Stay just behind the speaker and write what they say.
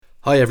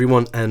Hi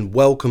everyone, and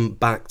welcome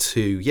back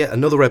to yet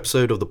another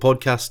episode of the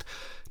podcast.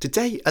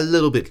 Today, a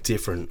little bit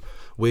different.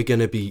 We're going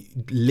to be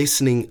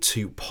listening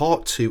to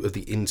part 2 of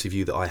the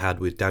interview that I had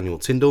with Daniel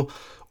Tyndall,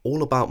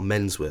 all about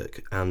men's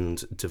work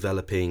and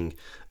developing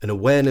an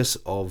awareness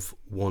of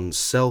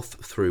oneself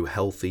through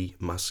healthy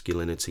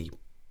masculinity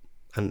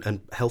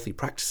and healthy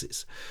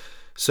practices.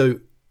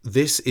 So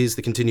this is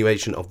the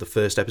continuation of the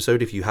first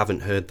episode. If you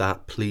haven't heard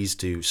that, please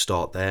do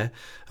start there.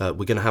 We're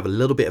going to have a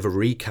little bit of a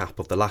recap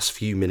of the last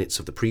few minutes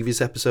of the previous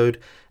episode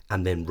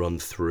and then run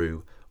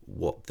through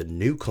what the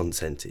new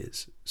content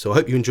is. So I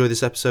hope you enjoy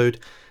this episode.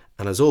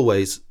 And as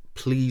always,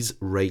 please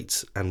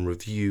rate and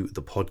review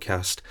the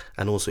podcast.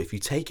 And also, if you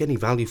take any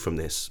value from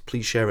this,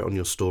 please share it on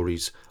your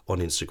stories on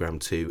Instagram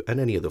too,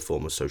 and any other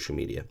form of social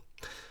media.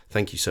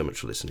 Thank you so much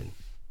for listening.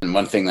 And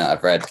one thing that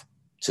I've read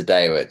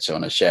today, which I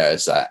want to share,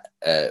 is that,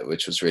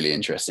 which was really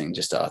interesting,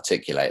 just to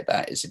articulate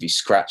that, is if you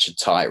scratch a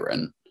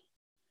tyrant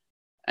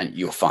and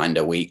you'll find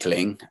a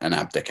weakling, an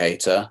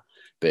abdicator,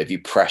 but if you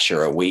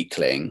pressure a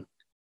weakling,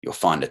 you'll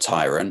find a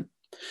tyrant.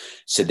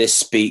 So this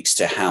speaks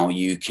to how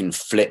you can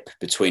flip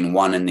between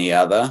one and the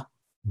other.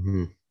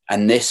 Mm-hmm.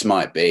 And this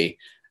might be,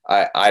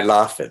 I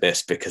laugh at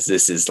this because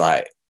this is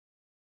like,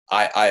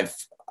 I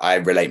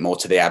relate more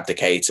to the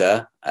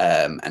abdicator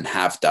and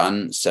have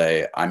done.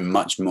 So I'm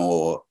much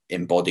more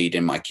embodied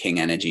in my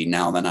king energy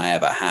now than I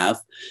ever have.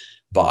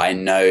 But I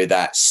know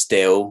that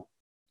still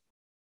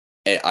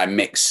I'm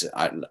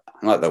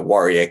like the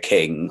warrior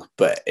king,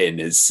 but in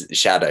his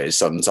shadows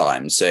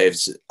sometimes. So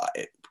if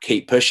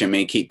keep pushing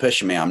me.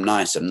 I'm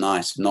nice. I'm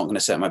not going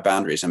to set my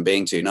boundaries. I'm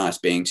being too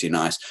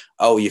nice.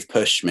 Oh, you've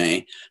pushed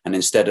me. And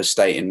instead of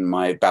stating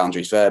my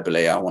boundaries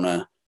verbally, I want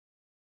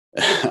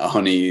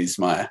to use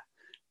my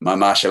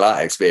martial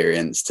art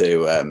experience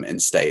to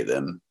instate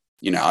them.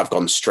 You know, I've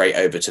gone straight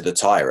over to the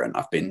tyrant.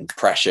 I've been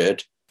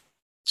pressured,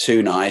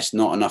 too nice,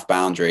 not enough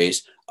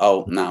boundaries.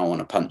 Oh, now I want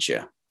to punch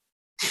you.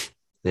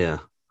 Yeah.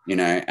 You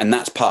know, and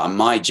that's part of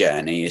my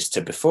journey, is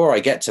to, before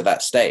I get to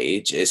that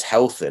stage, is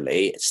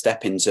healthily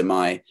step into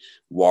my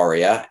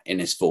warrior in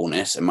his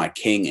fullness and my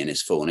king in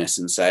his fullness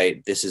and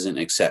say, this isn't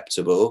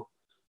acceptable.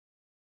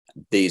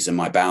 These are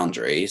my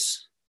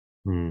boundaries.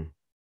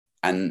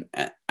 And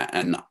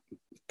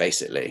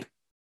basically,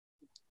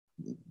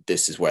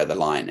 this is where the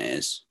line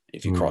is.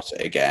 If you cross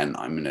it again,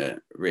 I'm going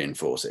to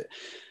reinforce it.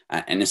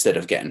 And instead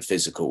of getting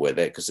physical with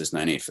it, because there's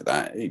no need for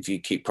that, if you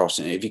keep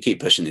pushing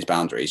these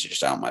boundaries, you're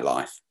just out of my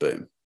life.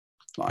 Boom.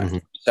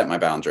 Set my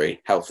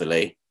boundary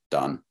healthily,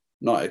 done.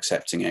 Not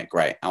accepting it,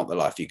 great, out the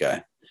life you go.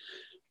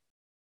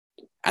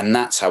 And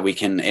that's how we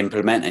can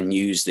implement and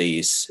use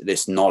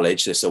this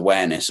knowledge, this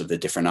awareness of the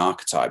different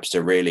archetypes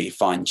to really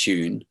fine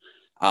tune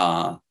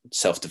our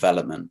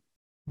self-development,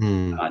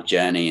 our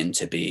journey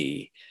into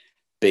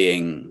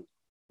being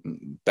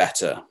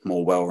better,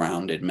 more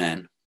well-rounded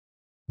men.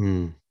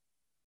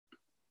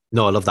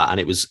 No, I love that. And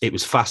it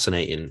was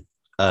fascinating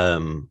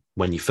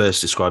when you first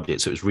described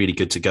it. So it was really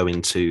good to go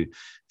into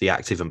the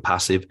active and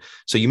passive.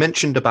 So you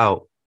mentioned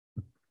about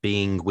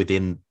being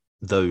within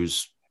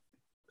those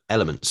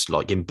elements,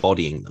 like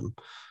embodying them.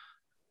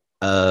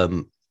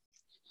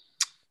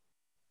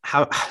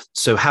 How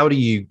do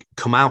you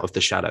come out of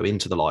the shadow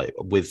into the light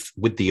with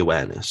the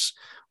awareness?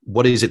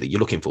 What is it that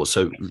you're looking for?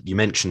 So you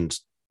mentioned,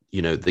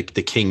 you know, the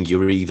king,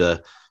 you're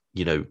either,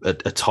 you know, a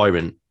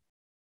tyrant,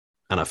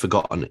 and I've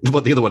forgotten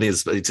what the other one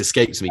is, but it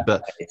escapes me.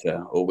 But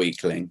or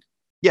weakling.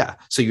 Yeah.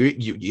 So you're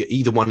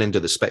either one end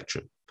of the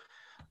spectrum.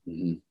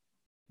 Mm-hmm.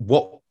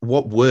 What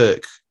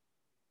work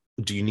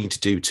do you need to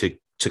do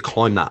to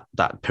climb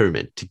that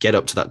pyramid, to get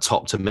up to that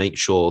top, to make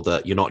sure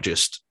that you're not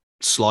just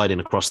sliding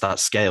across that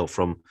scale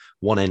from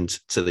one end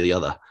to the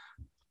other?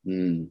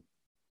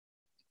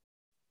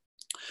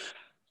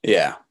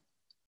 Yeah.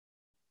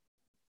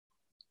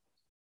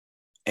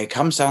 It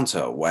comes down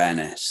to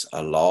awareness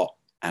a lot,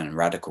 and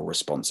radical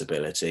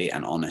responsibility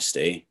and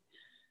honesty.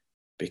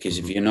 Because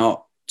if you're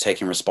not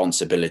taking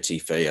responsibility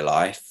for your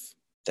life,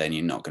 then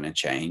you're not going to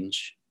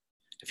change.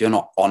 If you're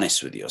not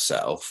honest with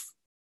yourself,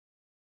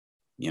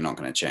 you're not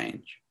going to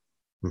change.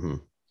 Mm-hmm.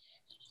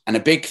 And a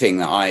big thing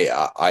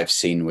that I've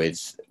seen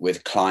with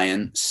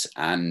clients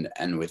and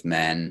with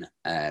men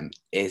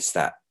is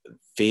that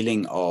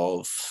feeling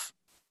of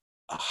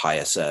a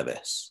higher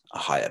service, a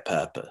higher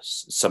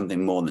purpose,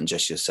 something more than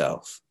just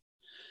yourself.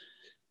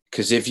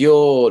 Because if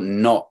you're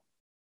not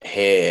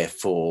here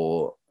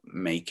for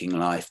making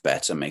life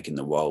better, making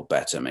the world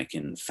better,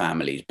 making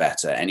families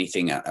better,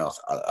 anything else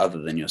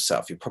other than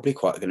yourself, you're probably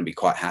going to be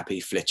quite happy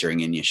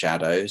flittering in your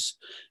shadows,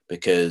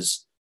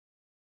 because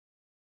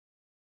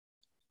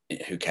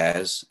who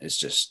cares? It's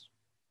just,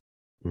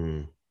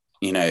 you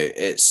know,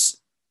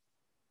 it's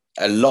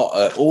a lot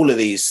of all of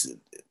these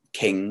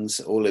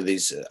kings, all of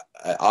these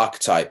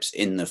archetypes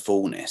in the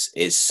fullness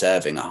is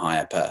serving a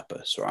higher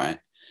purpose, right?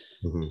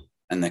 Mm-hmm.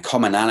 And the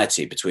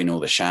commonality between all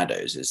the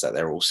shadows is that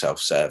they're all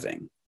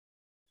self-serving.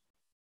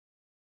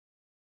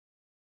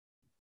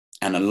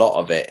 And a lot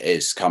of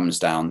it comes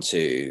down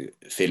to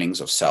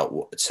feelings of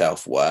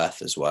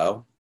self-worth as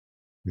well.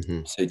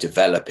 Mm-hmm. So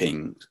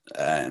developing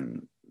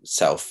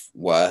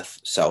self-worth,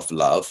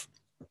 self-love.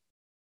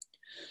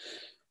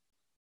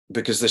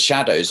 Because the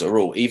shadows are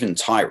all, even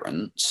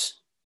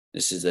tyrants,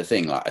 this is the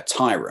thing, like a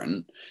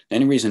tyrant, the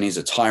only reason he's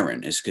a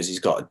tyrant is because he's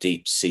got a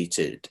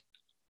deep-seated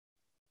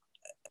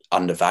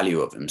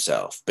undervalue of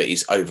himself, but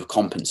he's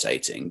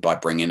overcompensating by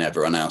bringing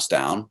everyone else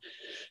down.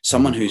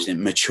 Someone who's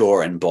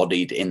mature,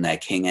 embodied in their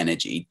king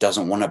energy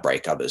doesn't want to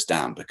break others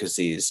down because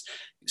he's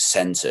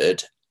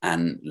centered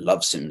and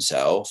loves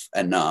himself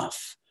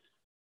enough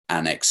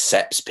and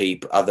accepts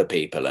other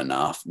people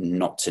enough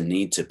not to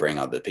need to bring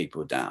other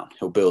people down.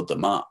 He'll build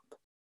them up.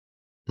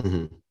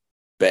 Mm-hmm.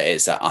 But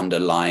it's that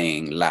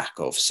underlying lack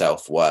of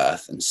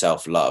self-worth and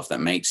self-love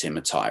that makes him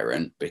a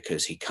tyrant,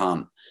 because he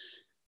can't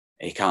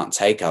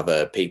take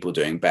other people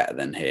doing better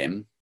than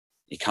him.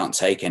 He can't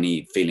take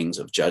any feelings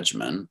of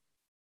judgment.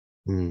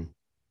 Mm.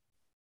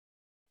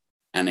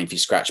 And if you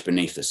scratch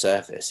beneath the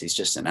surface, he's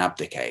just an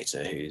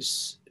abdicator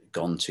who's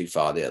gone too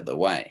far the other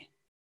way.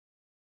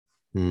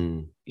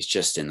 Mm. He's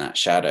just in that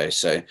shadow.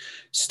 So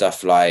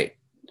stuff like,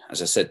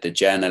 as I said, the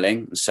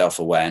journaling,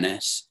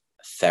 self-awareness,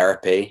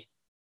 therapy,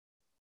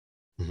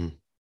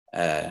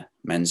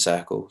 men's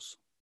circles,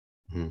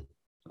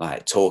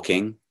 like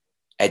talking,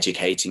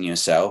 educating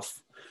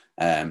yourself.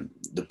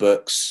 The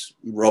books,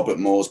 Robert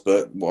Moore's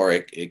book,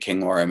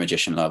 King, Warrior,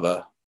 Magician,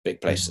 Lover,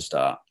 big place to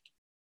start.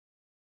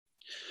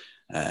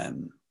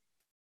 And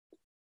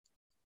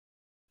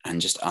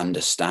just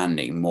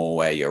understanding more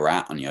where you're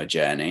at on your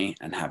journey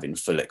and having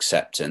full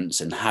acceptance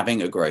and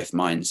having a growth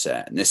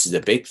mindset. And this is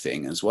a big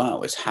thing as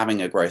well, is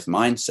having a growth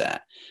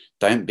mindset.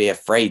 Don't be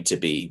afraid to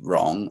be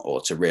wrong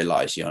or to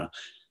realize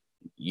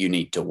you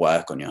need to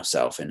work on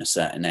yourself in a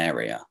certain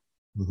area.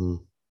 Mm-hmm.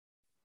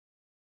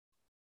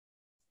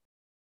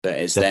 But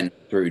it's then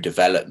through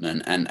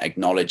development and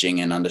acknowledging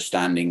and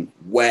understanding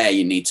where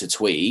you need to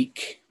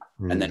tweak.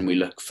 And then we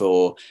look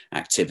for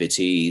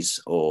activities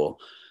or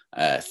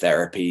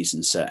therapies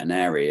in certain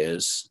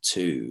areas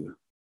to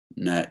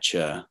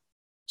nurture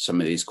some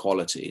of these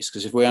qualities.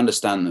 Because if we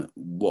understand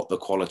what the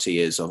quality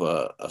is of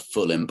a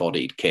full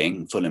embodied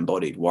king, full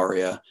embodied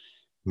warrior,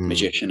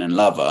 magician and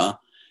lover,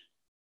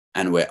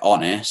 and we're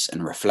honest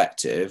and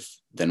reflective,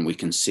 then we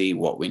can see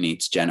what we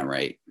need to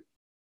generate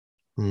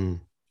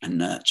and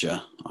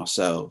nurture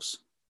ourselves.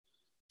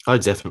 I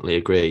definitely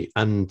agree.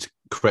 And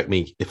correct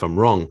me if I'm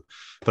wrong,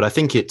 but I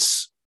think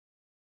it's,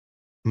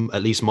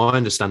 at least my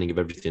understanding of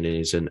everything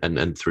is,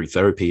 and through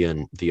therapy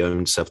and the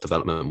own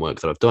self-development work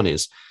that I've done,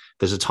 is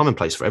there's a time and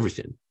place for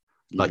everything.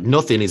 Like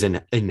nothing is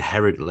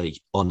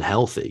inherently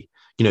unhealthy,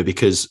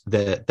 because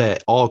there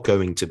are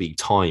going to be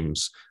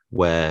times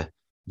where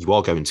you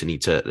are going to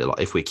need to, like,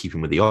 if we're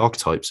keeping with the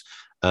archetypes,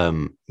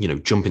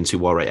 jump into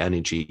warrior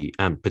energy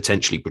and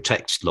potentially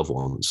protect loved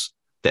ones.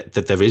 That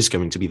there is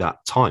going to be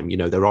that time.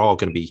 There are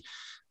going to be,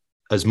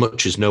 as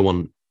much as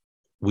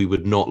we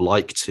would not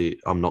like to,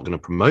 I'm not going to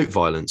promote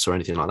violence or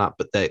anything like that,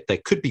 but there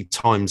could be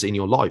times in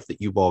your life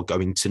that you are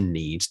going to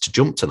need to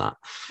jump to that.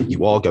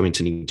 You are going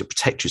to need to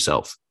protect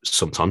yourself,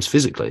 sometimes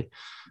physically,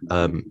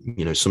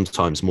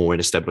 sometimes more in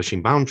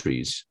establishing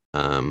boundaries.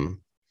 And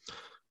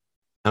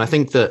I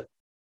think that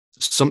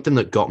something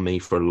that got me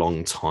for a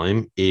long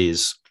time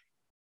is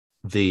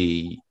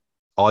the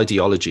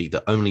ideology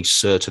that only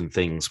certain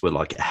things were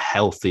like a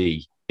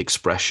healthy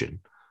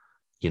expression,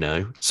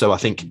 So I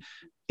think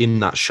in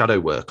that shadow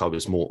work, I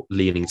was more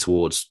leaning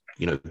towards,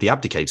 the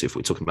abdicator, if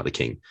we're talking about the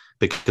king,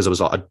 because I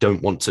was like, I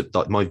don't want to,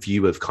 like, my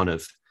view of kind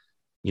of,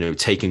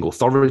 taking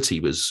authority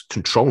was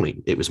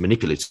controlling. It was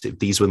manipulative.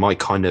 These were my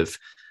kind of,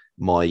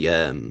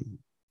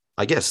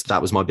 I guess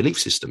that was my belief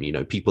system.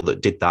 People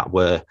that did that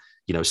were,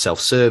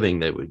 self-serving.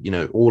 They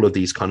were, all of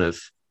these kind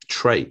of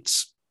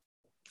traits.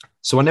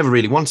 So I never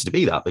really wanted to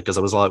be that, because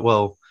I was like,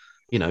 well,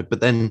 but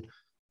then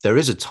there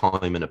is a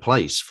time and a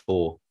place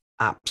for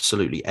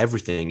absolutely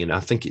everything. And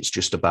I think it's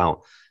just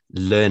about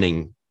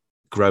learning,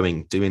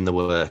 growing, doing the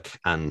work,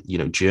 and,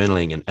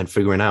 journaling and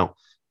figuring out,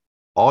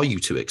 are you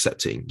too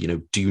accepting?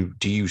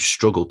 Do you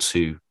struggle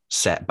to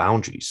set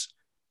boundaries?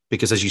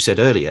 Because as you said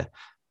earlier,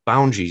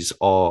 boundaries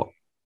are,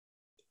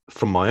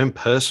 from my own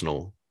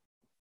personal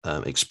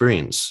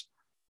experience,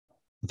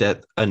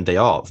 and they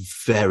are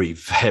very,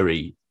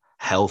 very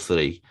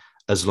healthy,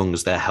 as long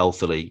as they're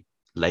healthily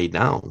laid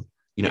down.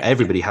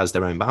 Everybody has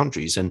their own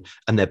boundaries, and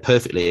they're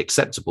perfectly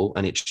acceptable.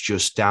 And it's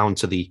just down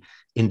to the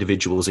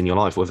individuals in your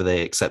life, whether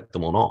they accept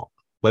them or not.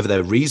 Whether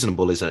they're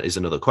reasonable is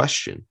another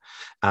question.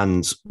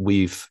 And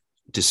we've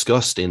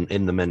discussed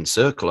in the men's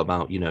circle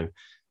about,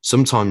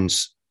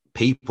 sometimes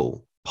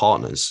people,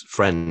 partners,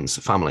 friends,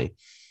 family,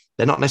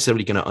 they're not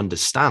necessarily going to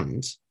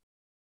understand.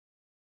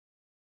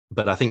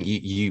 But I think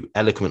you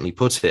eloquently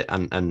put it,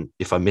 and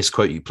if I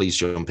misquote you, please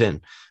jump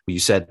in, where you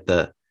said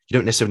that you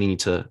don't necessarily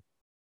need to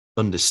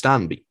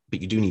understand,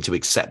 but you do need to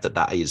accept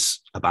that is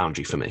a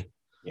boundary for me.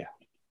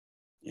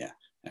 Yeah.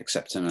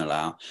 Accept and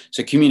allow.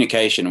 So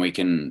communication, we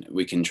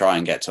can try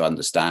and get to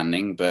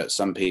understanding, but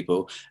some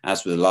people,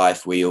 as with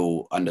life, we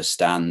all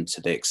understand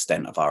to the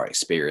extent of our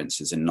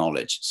experiences and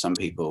knowledge. Some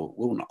people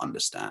will not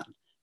understand,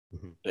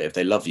 but if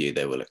they love you,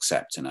 they will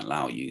accept and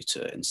allow you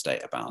to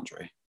instate a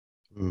boundary.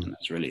 And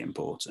that's really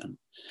important.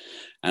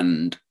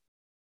 And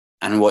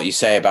what you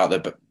say about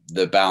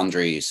the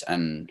boundaries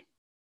and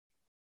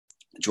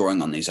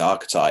drawing on these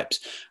archetypes,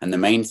 and the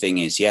main thing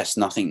is, yes,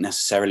 nothing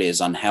necessarily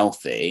is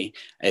unhealthy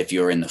if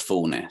you're in the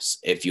fullness,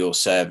 if you're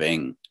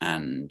serving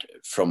and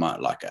from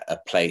a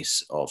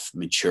place of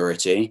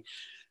maturity.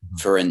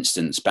 For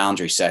instance,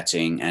 boundary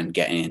setting and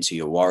getting into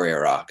your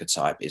warrior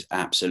archetype is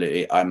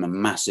absolutely, I'm a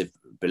massive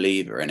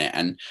believer in it.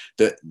 And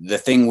the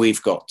thing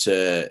we've got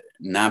to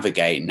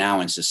navigate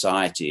now in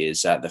society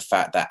is that the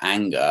fact that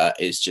anger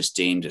is just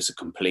deemed as a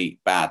complete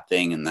bad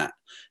thing, and that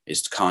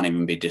is can't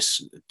even be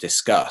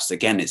discussed.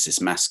 Again, it's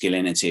this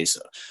masculinity, it's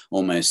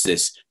almost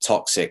this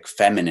toxic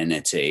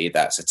femininity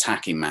that's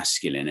attacking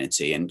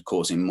masculinity and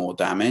causing more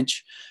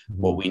damage.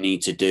 What we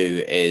need to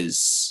do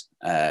is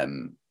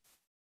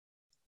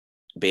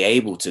be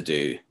able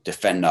to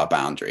defend our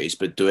boundaries,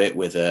 but do it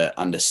with a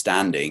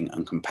understanding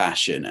and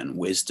compassion and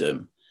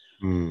wisdom,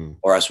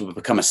 or else we'll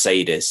become a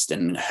sadist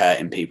and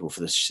hurting people for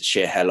the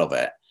sheer hell of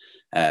it.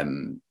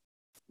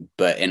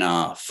 But in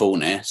our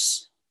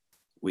fullness,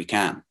 we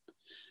can.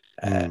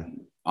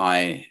 I'm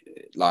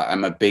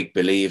a big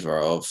believer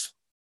of,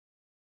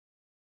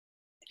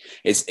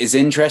 it's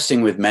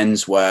interesting with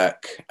men's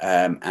work,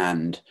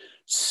 and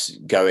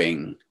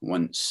going,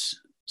 once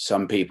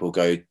some people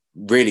go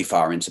really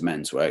far into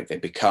men's work, they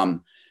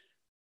become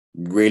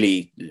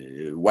really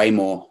way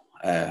more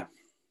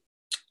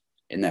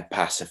in their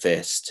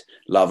pacifist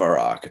lover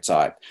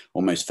archetype,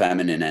 almost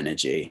feminine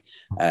energy.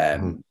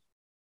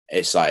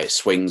 It's like it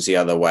swings the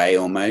other way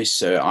almost.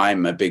 So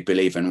I'm a big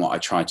believer in what I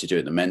try to do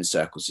at the men's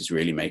circles is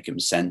really make them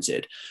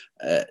scented.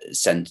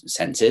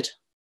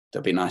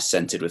 They'll be nice,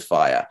 scented with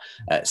fire,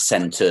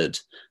 centered.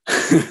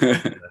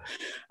 If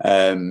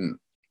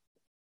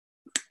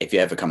you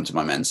ever come to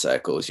my men's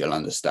circles, you'll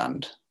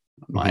understand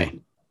my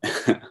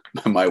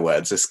my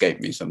words escape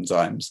me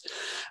sometimes.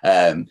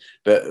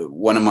 But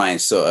one of my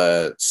sort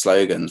of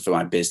slogans for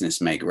my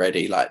business, Make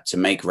Ready, like to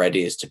make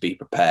ready is to be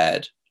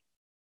prepared,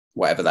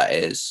 whatever that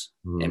is.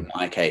 In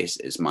my case,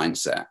 is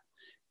mindset.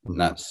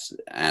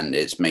 And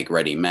it's make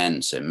ready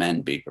men. So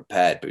men, be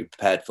prepared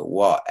for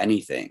what?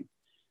 Anything.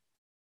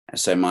 And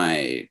so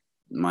my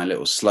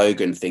little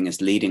slogan thing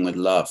is leading with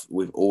love.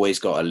 We've always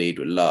got to lead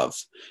with love.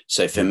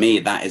 So for me,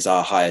 that is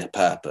our higher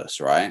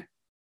purpose, right?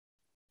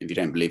 If you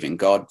don't believe in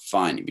God,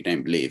 fine. If you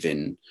don't believe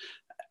in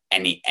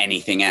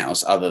anything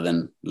else other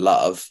than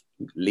love,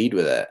 lead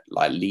with it.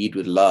 Like lead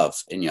with love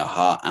in your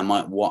heart.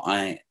 What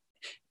I'm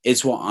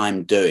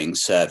doing,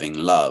 serving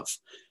love.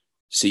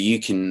 So you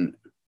can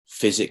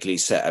physically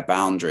set a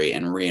boundary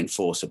and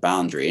reinforce a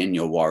boundary in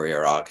your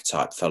warrior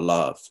archetype for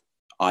love.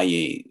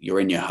 I.e., you're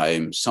in your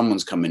home,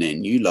 someone's coming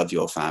in, you love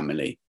your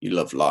family, you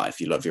love life,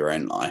 you love your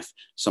own life.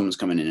 Someone's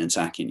coming in and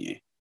attacking you.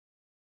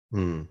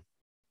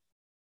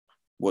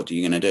 What are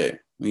you going to do?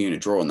 Well, you're going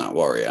to draw on that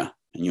warrior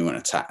and you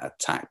want to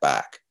attack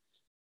back.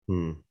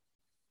 And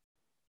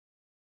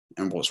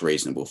what's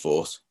reasonable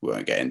force? We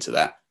won't get into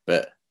that.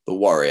 But the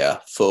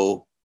warrior,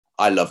 full,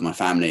 I love my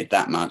family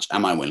that much.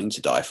 Am I willing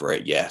to die for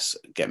it? Yes.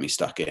 Get me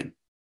stuck in.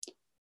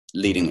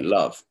 Leading with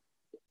love.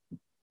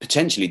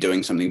 Potentially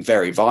doing something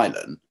very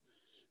violent.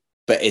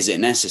 But is it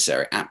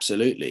necessary?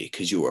 Absolutely.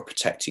 Because you are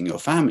protecting your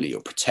family.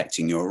 You're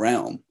protecting your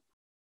realm.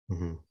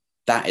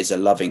 That is a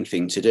loving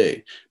thing to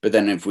do. But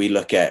then if we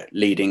look at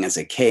leading as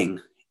a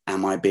king,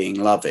 am I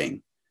being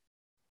loving?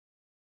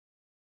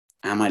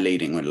 Am I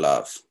leading with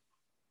love?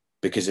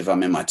 Because if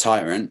I'm in my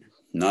tyrant,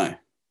 no.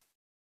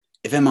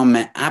 If I'm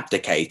an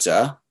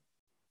abdicator,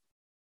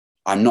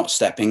 I'm not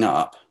stepping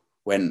up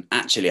when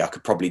actually I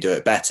could probably do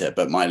it better,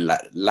 but my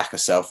lack of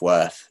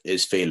self-worth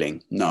is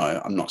feeling,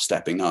 no, I'm not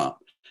stepping up.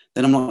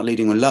 Then I'm not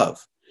leading with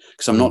love,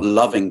 because I'm not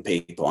loving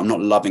people. I'm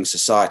not loving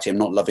society. I'm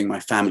not loving my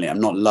family.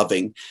 I'm not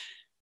loving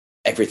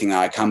everything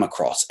that I come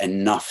across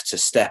enough to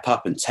step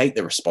up and take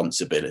the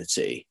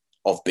responsibility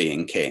of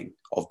being king,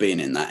 of being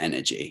in that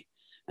energy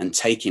and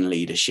taking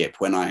leadership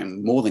when I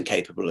am more than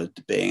capable of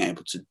being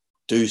able to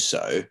do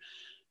so.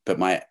 But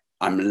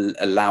I'm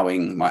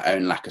allowing my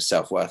own lack of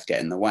self-worth get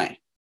in the way.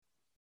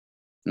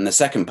 And the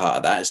second part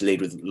of that is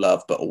lead with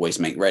love, but always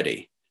make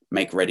ready.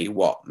 Make ready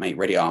what? Make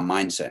ready our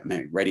mindset,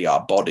 make ready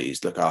our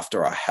bodies, look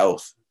after our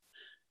health.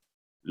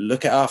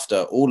 Look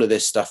after all of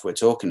this stuff we're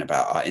talking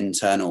about, our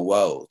internal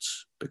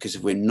worlds. Because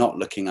if we're not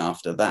looking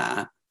after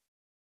that,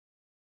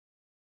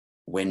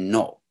 we're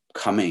not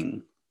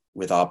coming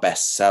with our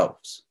best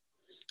selves.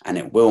 And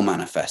it will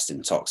manifest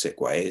in toxic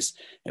ways.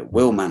 It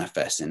will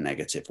manifest in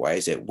negative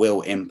ways. It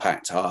will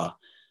impact our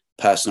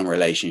personal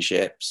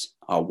relationships,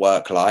 our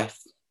work life,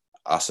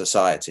 our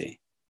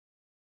society.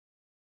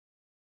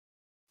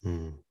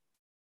 And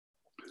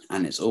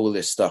it's all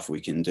this stuff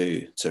we can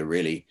do to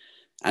really,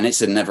 and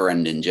it's a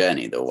never-ending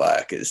journey, the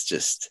work. It's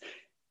just,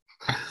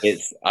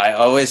 I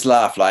always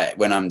laugh, like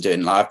when I'm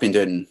doing, like I've been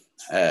doing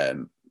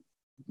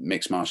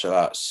mixed martial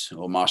arts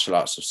or martial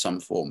arts of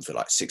some form for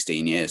like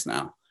 16 years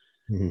now.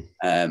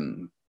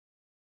 And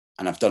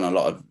I've done a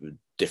lot of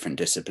different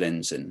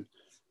disciplines, and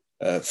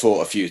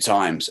thought a few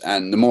times,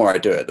 and the more I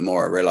do it, the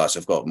more I realize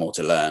I've got more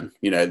to learn.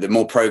 The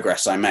more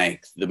progress I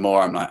make, the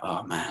more I'm like,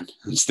 oh man,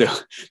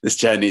 this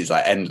journey is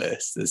like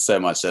endless. There's so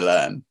much to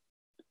learn.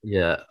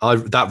 Yeah,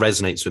 that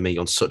resonates with me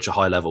on such a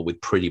high level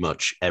with pretty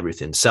much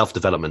everything.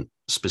 Self-development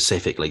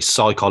specifically,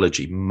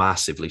 psychology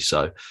massively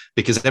so,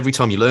 because every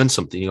time you learn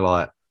something, you're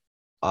like,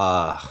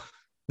 yeah,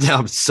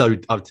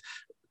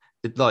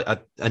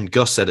 and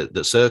Gus said at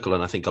the circle,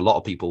 and I think a lot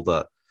of people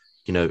that,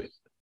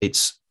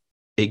 it's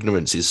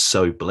ignorance is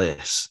so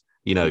bliss.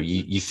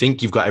 You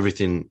think you've got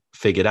everything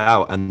figured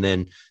out, and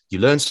then you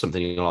learn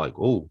something and you're like,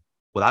 oh,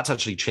 well, that's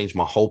actually changed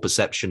my whole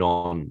perception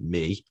on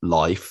me,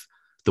 life,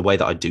 the way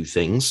that I do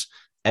things,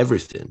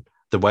 everything,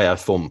 the way I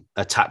form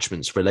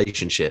attachments,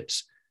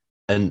 relationships.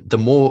 And the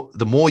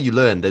more you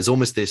learn, there's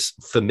almost this,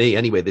 for me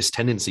anyway, this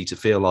tendency to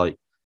feel like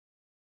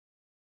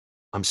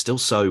I'm still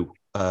so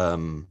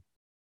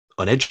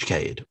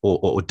uneducated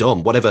or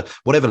dumb,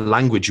 whatever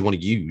language you want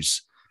to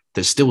use.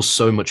 There's still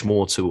so much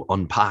more to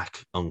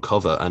unpack,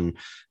 uncover, and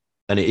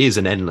it is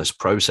an endless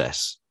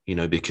process,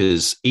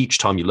 because each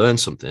time you learn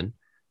something,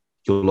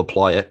 you'll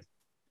apply it,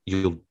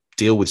 you'll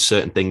deal with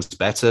certain things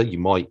better. You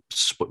might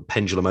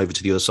pendulum over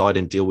to the other side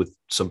and deal with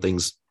some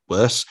things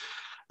worse.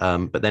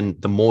 But then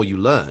the more you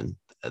learn,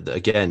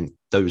 again,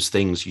 those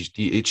things,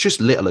 it's just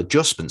little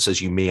adjustments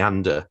as you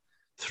meander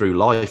through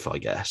life, I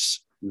guess.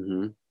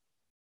 Mm-hmm.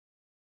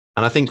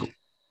 And I think,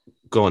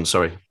 go on,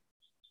 sorry.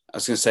 I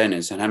was going to say,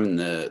 and having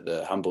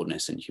the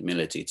humbleness and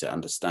humility to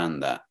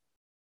understand that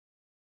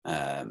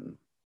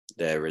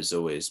there is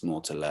always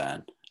more to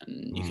learn,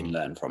 and you can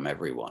learn from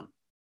everyone.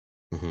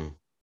 Mm-hmm.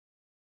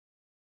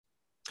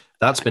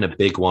 That's been a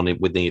big one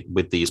with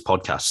these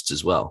podcasts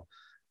as well,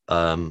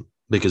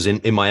 because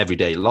in my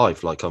everyday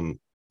life, I'm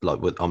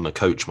a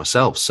coach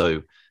myself,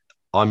 so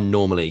I'm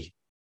normally,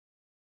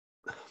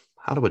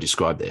 how do I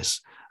describe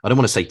this? I don't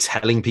want to say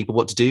telling people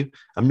what to do.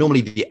 I'm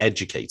normally the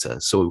educator.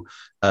 So,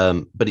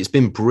 but it's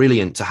been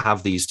brilliant to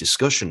have these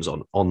discussions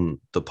on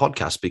the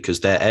podcast because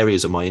they're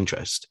areas of my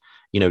interest.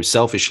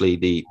 Selfishly,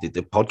 the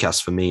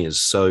podcast for me is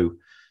so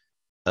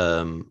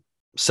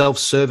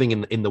self-serving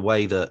in the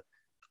way that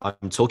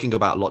I'm talking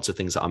about lots of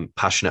things that I'm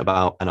passionate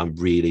about and I'm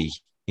really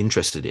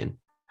interested in.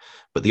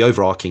 But the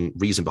overarching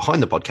reason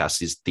behind the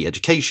podcast is the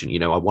education.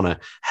 I want to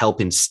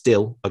help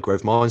instill a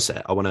growth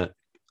mindset. I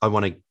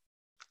want to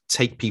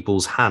take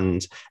people's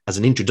hand as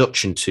an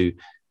introduction to,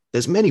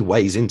 there's many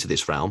ways into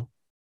this realm.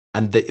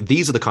 And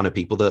these are the kind of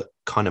people that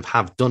kind of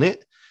have done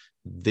it.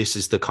 This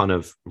is the kind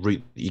of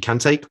route you can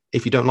take.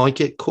 If you don't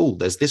like it, cool.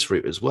 There's this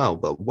route as well,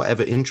 but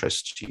whatever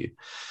interests you.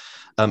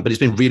 But it's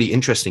been really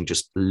interesting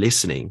just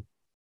listening.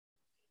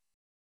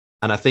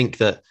 And I think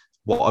that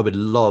what I would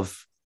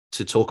love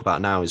to talk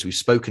about now is we've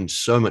spoken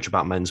so much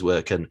about men's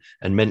work and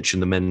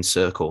mentioned the men's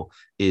circle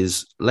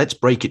is let's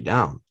break it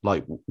down.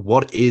 Like,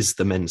 what is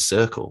the men's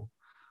circle?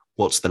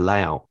 What's the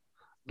layout?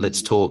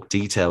 Let's talk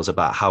details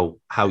about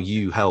how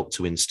you help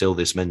to instill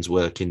this men's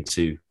work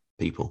into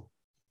people.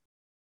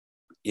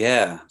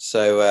 Yeah.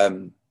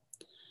 So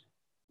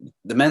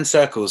the men's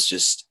circle is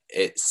just,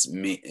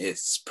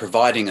 it's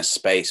providing a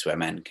space where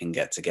men can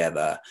get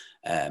together,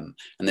 and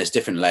there's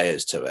different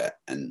layers to it.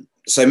 And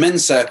so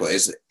men's circle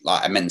is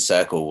like a men's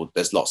circle.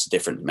 There's lots of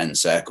different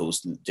men's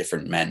circles,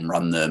 different men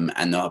run them,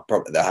 and they'll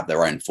have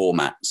their own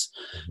formats.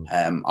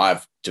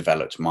 I've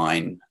developed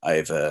mine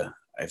over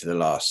the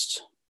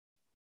last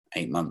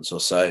 8 months or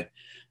so,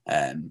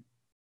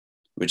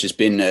 which has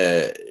been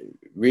a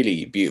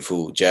really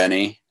beautiful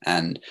journey.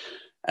 And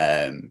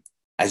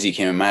as you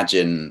can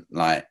imagine,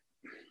 like,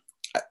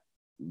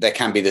 there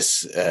can be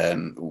this,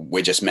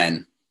 we're just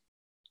men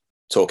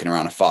talking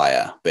around a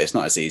fire, but it's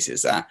not as easy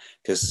as that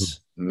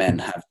because men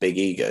have big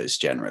egos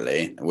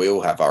generally. We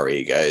all have our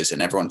egos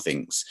and everyone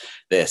thinks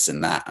this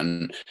and that.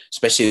 And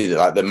especially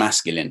like the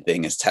masculine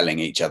thing is telling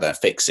each other,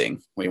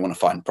 fixing. We want to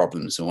find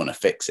problems and want to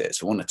fix it.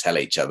 So we want to tell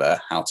each other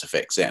how to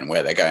fix it and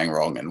where they're going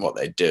wrong and what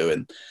they do.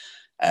 And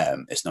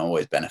it's not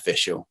always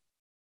beneficial.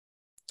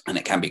 And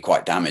it can be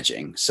quite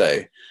damaging.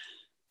 So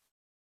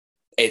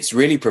it's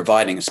really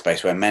providing a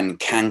space where men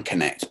can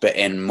connect, but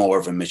in more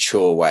of a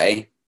mature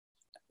way.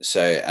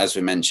 So as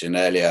we mentioned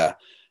earlier,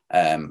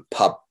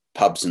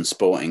 pubs and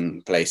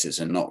sporting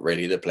places are not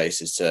really the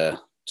places to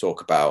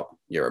talk about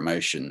your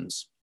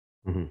emotions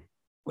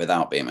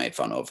without being made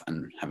fun of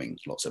and having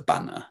lots of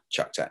banter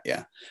chucked at you.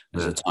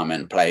 There's a time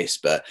and place,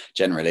 but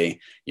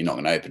generally you're not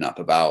going to open up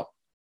about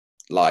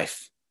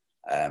life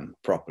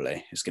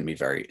properly. It's going to be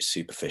very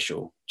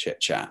superficial chit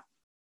chat.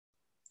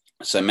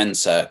 So men's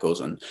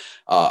circles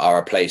are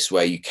a place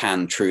where you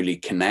can truly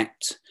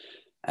connect.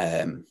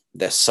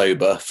 They're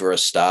sober for a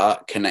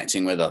start,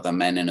 connecting with other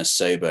men in a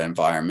sober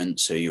environment.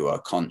 So you are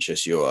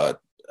conscious, you are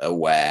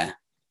aware.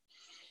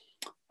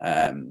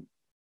 And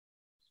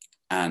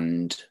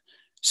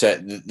so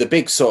the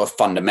big sort of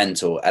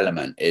fundamental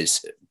element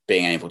is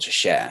being able to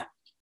share.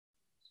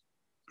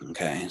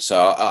 Okay, so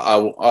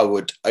I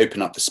would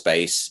open up the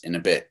space in a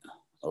bit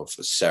of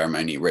a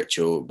ceremony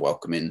ritual,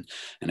 welcoming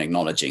and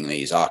acknowledging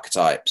these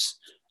archetypes,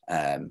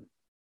 and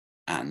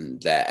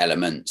and their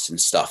elements and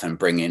stuff, and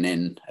bringing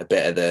in a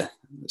bit of the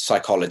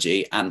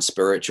psychology and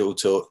spiritual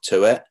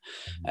to it,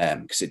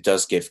 because it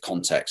does give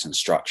context and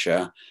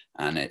structure,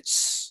 and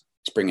it's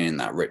bringing in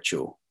that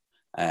ritual.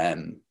 We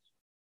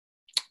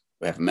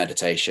have a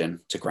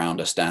meditation to ground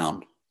us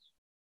down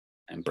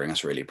and bring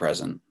us really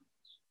present.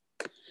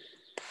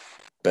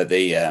 But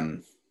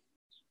the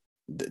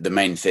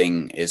main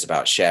thing is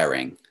about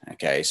sharing.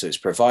 Okay, so it's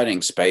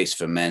providing space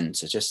for men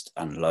to just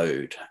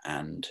unload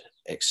and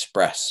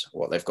express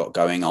what they've got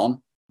going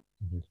on.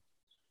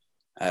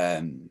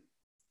 And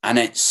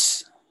it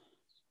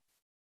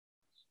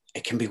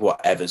can be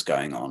whatever's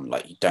going on.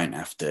 Like, you don't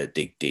have to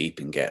dig deep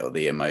and get all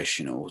the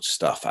emotional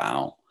stuff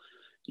out.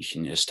 You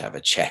can just have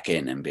a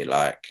check-in and be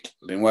like,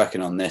 I've been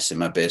working on this in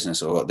my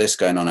business, or got this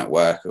going on at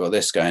work, or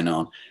this going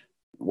on,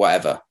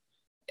 whatever.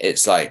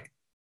 It's like,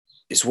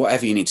 it's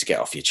whatever you need to get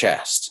off your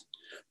chest.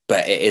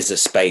 But it is a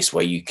space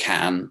where you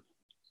can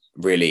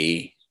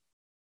really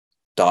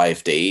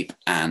dive deep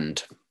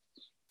and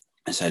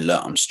say,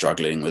 look, I'm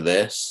struggling with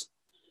this.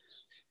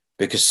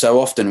 Because so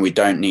often we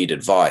don't need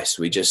advice.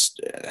 We just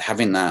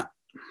having that,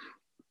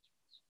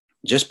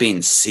 just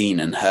being seen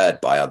and heard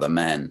by other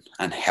men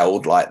and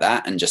held like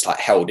that, and just like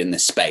held in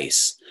this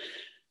space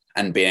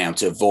and being able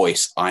to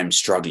voice, I'm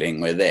struggling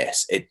with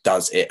this. It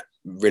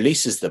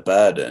releases the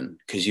burden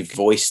because you've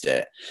voiced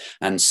it.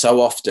 And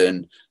so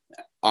often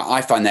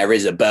I find there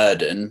is a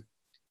burden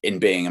in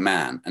being a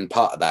man. And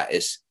part of that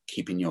is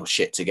keeping your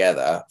shit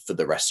together for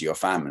the rest of your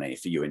family,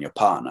 for you and your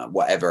partner,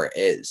 whatever it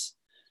is.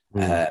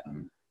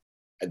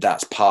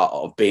 That's part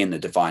of being the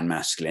divine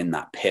masculine,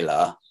 that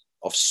pillar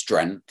of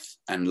strength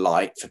and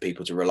light for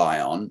people to rely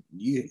on.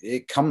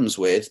 It comes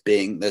with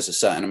there's a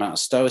certain amount of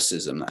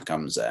stoicism that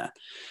comes there.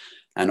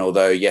 And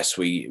although, yes,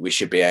 we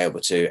should be able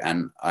to,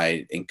 and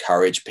I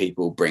encourage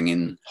people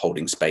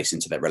holding space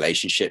into their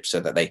relationships so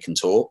that they can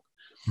talk.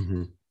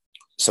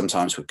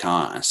 Sometimes we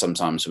can't, and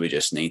sometimes we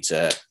just need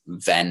to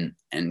vent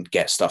and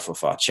get stuff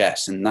off our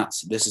chest. And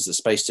this is the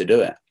space to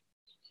do it.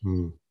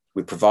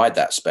 We provide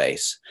that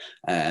space.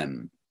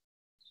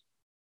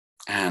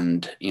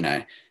 And, you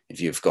know,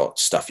 if you've got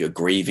stuff you're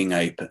grieving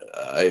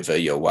over,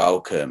 you're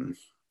welcome.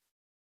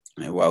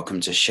 You're welcome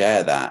to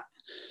share that.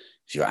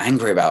 If you're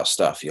angry about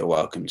stuff, you're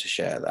welcome to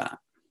share that.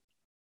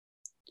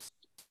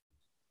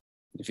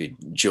 If you're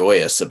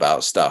joyous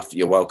about stuff,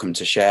 you're welcome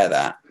to share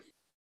that.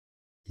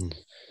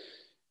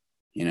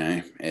 You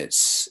know,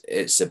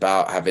 it's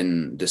about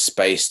having the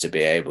space to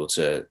be able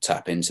to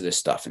tap into this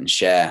stuff and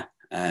share.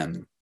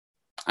 And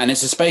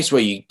it's a space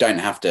where you don't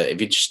have to, if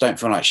you just don't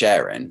feel like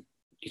sharing,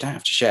 you don't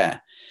have to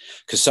share.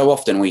 Because so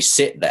often we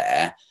sit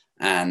there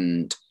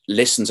and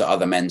listen to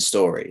other men's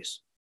stories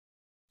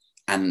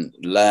and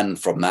learn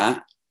from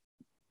that.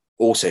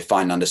 Also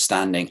find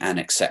understanding and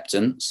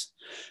acceptance.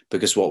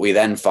 Because what we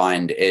then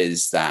find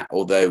is that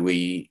although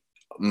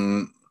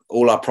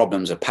all our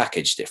problems are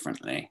packaged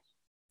differently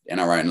in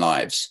our own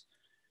lives,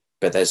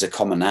 but there's a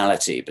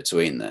commonality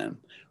between them.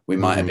 We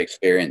might have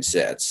experienced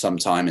it at some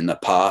time in the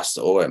past,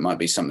 or it might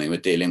be something we're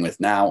dealing with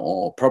now,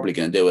 or probably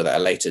going to deal with at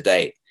a later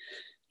date.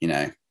 You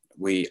know,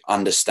 we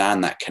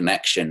understand that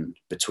connection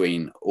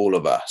between all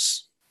of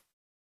us.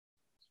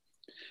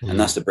 And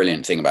that's the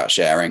brilliant thing about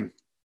sharing.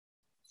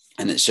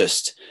 And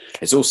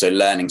it's also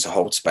learning to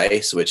hold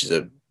space, which is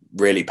a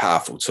really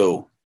powerful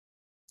tool.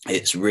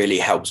 It's really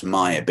helped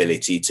my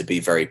ability to be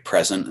very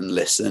present and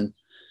listen.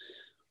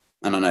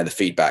 And I know the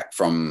feedback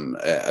from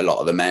a lot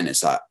of the men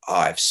is like,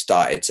 I've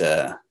started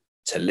to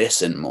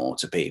listen more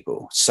to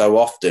people. So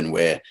often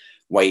we're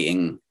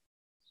waiting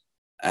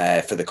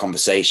for the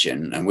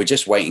conversation, and we're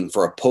just waiting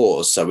for a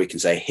pause so we can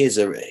say, here's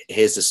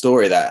the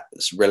story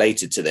that's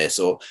related to this,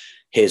 or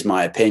here's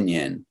my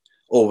opinion,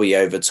 or we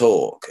over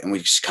talk, and we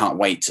just can't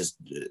wait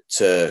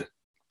to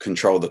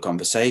control the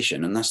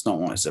conversation. And that's not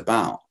what it's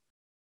about.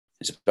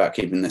 It's about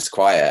keeping this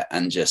quiet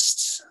and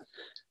just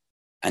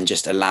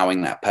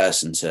allowing that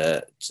person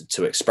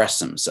to express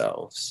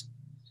themselves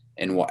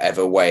in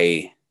whatever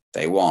way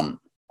they want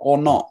or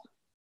not.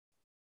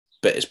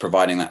 But it's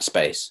providing that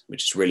space,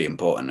 which is really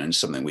important and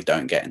something we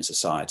don't get in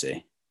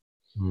society.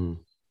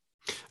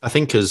 I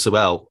think as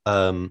well,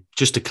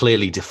 just to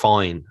clearly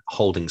define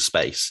holding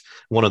space,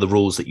 one of the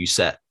rules that you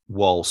set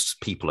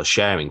whilst people are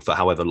sharing for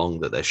however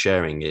long that they're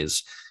sharing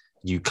is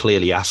you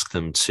clearly ask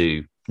them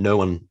to, no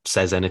one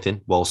says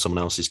anything while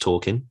someone else is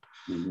talking.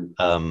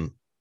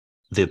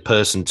 The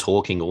person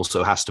talking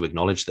also has to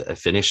acknowledge that they're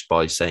finished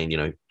by saying, you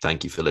know,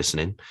 thank you for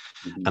listening.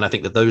 And I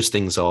think that those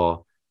things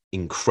are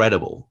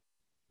incredible,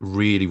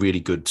 really, really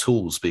good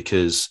tools,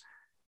 because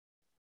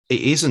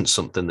it isn't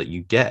something that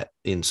you get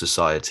in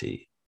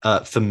society.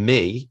 For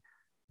me,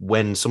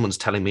 when someone's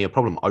telling me a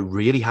problem, I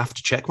really have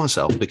to check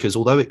myself, because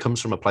although it comes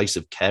from a place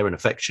of care and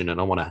affection and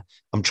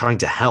I'm trying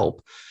to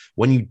help,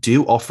 when you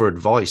do offer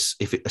advice,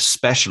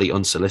 especially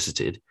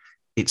unsolicited,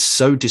 it's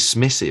so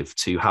dismissive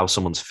to how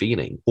someone's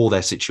feeling or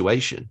their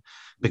situation.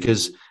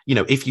 Because, you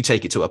know, if you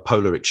take it to a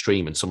polar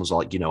extreme and someone's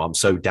like, you know, I'm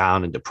so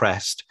down and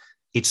depressed,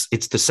 it's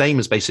the same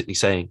as basically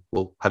saying,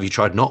 well, have you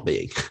tried not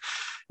being?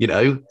 You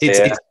know,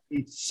 it's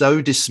it's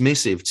so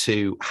dismissive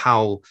to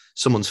how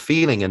someone's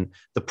feeling. And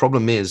the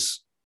problem is,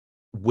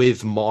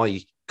 with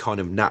my kind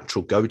of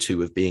natural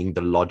go-to of being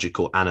the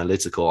logical,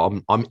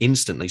 analytical, I'm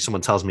instantly,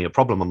 someone tells me a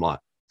problem, I'm like,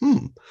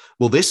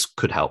 well, this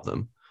could help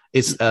them.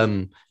 It's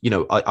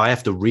I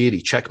have to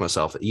really check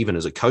myself even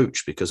as a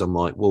coach, because I'm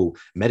like, well,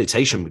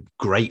 meditation would be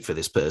great for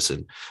this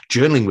person,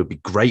 journaling would be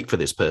great for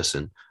this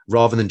person,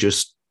 rather than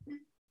just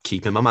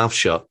keeping my mouth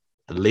shut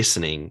and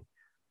listening,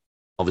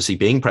 obviously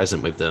being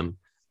present with them,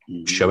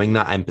 showing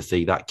that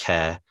empathy, that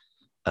care.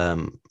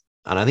 And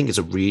I think it's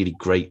a really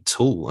great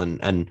tool.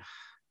 And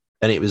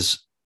it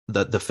was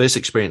the first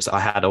experience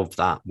I had of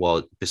that,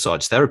 was,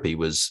 besides therapy,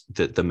 was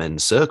the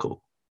men's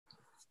circle,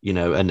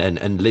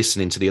 and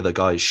listening to the other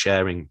guys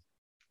sharing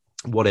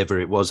whatever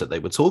it was that they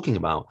were talking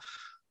about.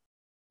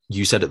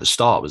 You said at the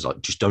start was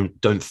like, just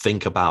don't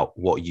think about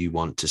what you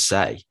want to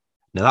say.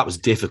 Now that was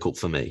difficult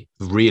for me,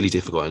 really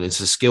difficult. And it's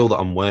a skill that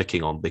I'm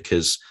working on,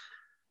 because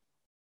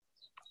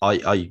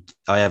I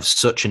have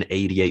such an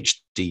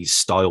ADHD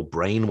style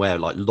brain where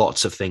like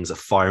lots of things are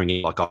firing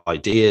in, like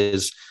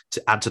ideas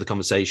to add to the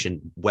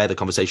conversation, where the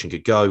conversation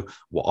could go,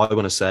 what I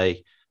want to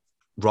say,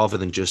 rather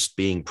than just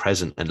being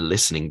present and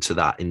listening to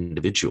that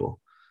individual.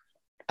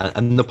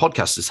 And the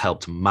podcast has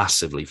helped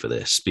massively for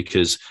this,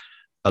 because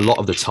a lot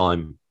of the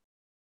time,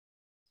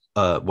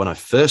 when I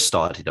first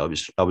started,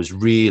 I was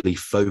really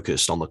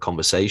focused on the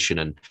conversation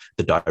and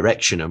the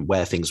direction and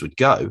where things would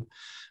go.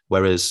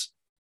 Whereas,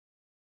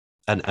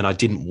 and I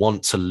didn't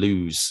want to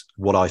lose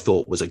what I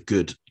thought was a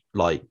good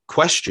like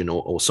question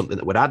or something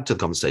that would add to the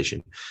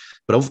conversation.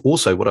 But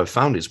also what I've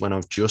found is, when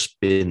I've just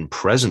been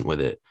present with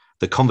it,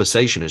 the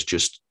conversation has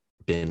just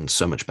been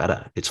so much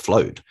better. It's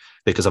flowed,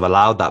 because I've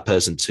allowed that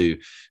person to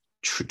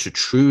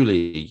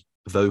truly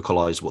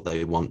vocalize what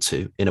they want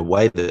to in a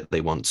way that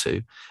they want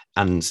to,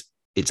 and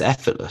it's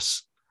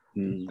effortless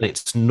and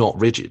it's not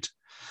rigid.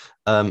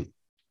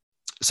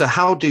 So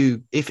how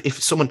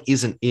if someone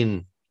isn't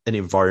in an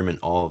environment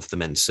of the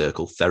men's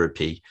circle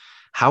therapy,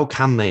 how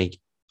can they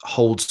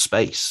hold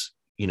space?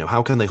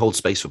 How can they hold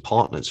space for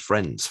partners,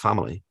 friends,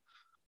 family?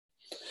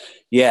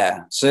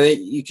 Yeah, so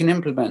you can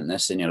implement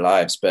this in your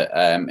lives, but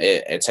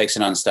it takes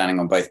an understanding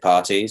on both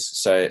parties.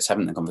 So it's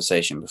having the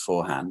conversation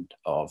beforehand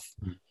of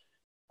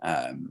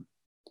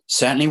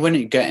certainly when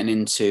you're getting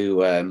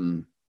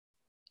into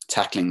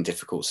tackling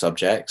difficult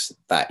subjects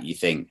that you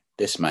think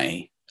this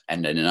may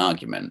end in an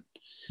argument.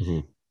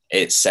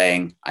 It's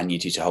saying, I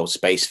need you to hold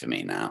space for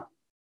me now.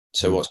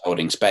 So what's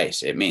holding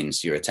space? It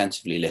means you're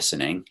attentively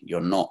listening.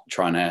 You're not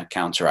trying to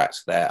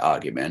counteract their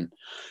argument.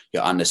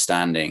 You're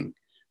understanding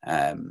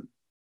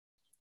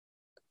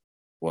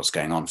what's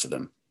going on for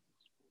them.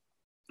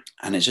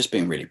 And it's just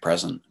being really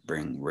present,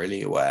 being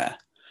really aware.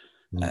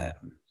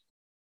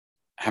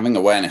 Having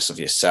awareness of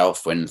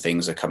yourself when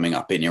things are coming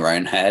up in your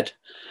own head.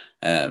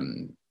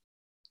 And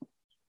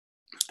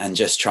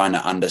just trying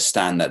to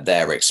understand that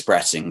they're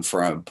expressing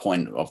from a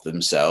point of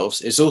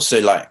themselves. It's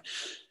also like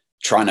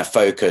trying to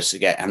focus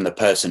again, and the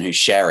person who's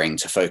sharing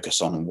to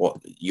focus on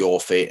what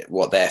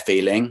they're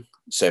feeling.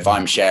 So if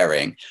I'm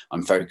sharing,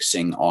 I'm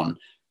focusing on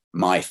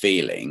my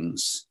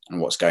feelings and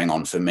what's going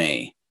on for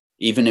me.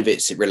 Even if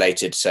it's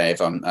related, say,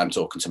 if I'm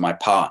talking to my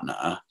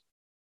partner,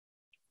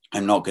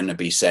 I'm not going to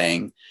be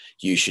saying,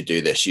 you should do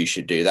this, you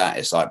should do that.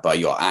 It's like, by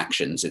your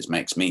actions, it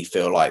makes me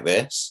feel like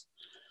this.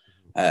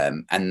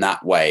 And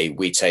that way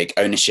we take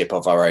ownership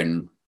of our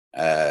own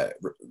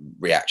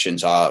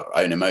reactions, our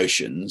own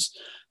emotions.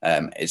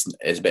 It's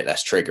a bit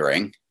less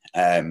triggering.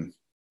 And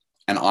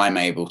I'm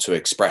able to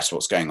express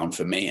what's going on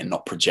for me and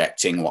not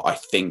projecting what I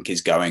think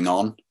is going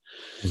on.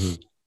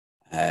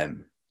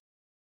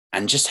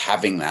 And just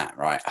having that,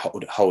 right,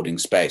 holding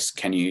space.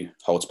 Can you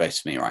hold space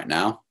for me right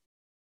now?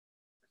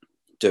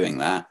 Doing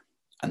that.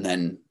 And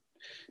then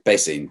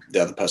basically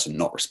the other person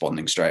not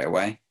responding straight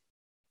away.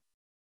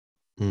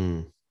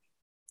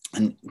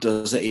 And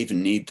does it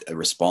even need a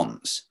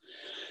response?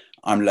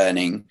 I'm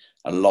learning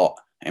a lot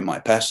in my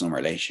personal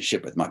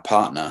relationship with my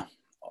partner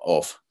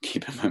of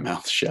keeping my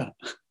mouth shut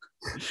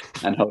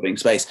and holding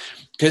space,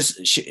 because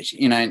she'll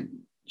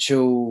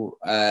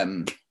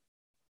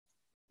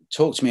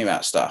talk to me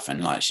about stuff,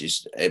 and like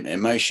she's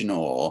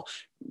emotional or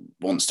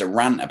wants to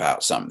rant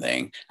about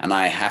something, and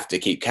I have to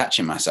keep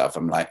catching myself.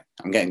 I'm like,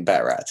 I'm getting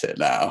better at it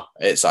now.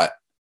 It's like,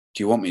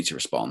 do you want me to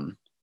respond,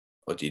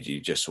 or did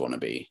you just want to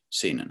be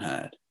seen and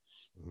heard?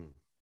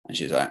 And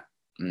she's like,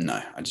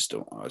 no, I just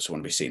want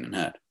to be seen and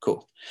heard.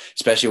 Cool.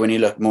 Especially when you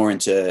look more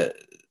into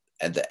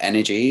the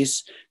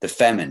energies, the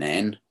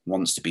feminine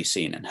wants to be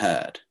seen and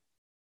heard.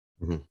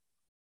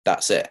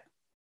 That's it.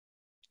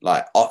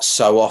 Like,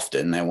 so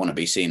often they want to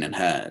be seen and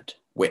heard,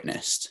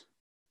 witnessed.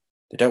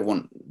 They don't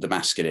want the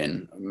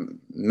masculine.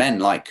 Men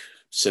like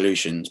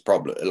solutions,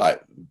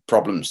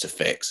 problems to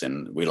fix,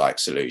 and we like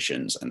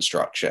solutions and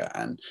structure,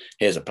 and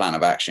here's a plan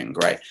of action.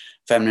 Great.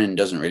 Feminine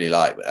doesn't really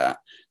like that,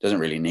 doesn't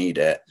really need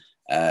it.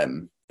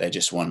 They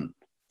just want,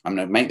 I'm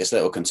going to make this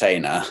little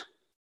container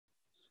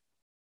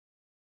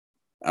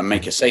and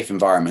make a safe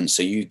environment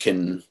so you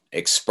can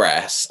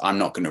express. I'm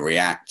not going to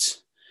react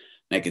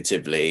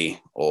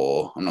negatively,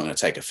 or I'm not going to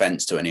take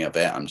offense to any of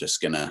it. I'm just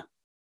going to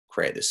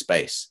create this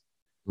space.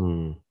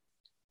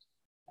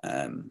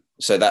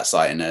 So that's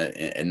like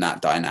in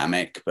that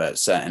dynamic, but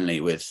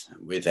certainly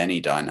with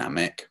any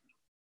dynamic,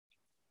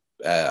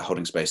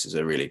 holding space is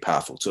a really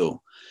powerful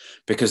tool,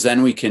 because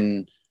then we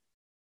can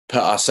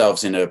put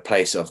ourselves in a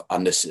place of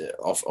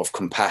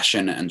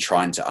compassion and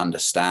trying to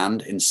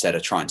understand instead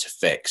of trying to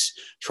fix,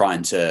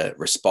 trying to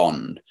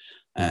respond.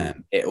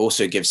 It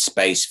also gives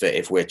space for,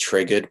 if we're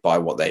triggered by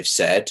what they've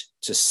said,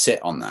 to sit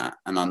on that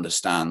and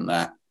understand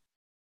that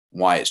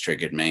why it's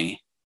triggered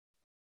me.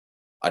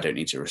 I don't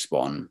need to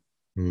respond.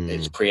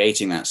 It's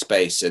creating that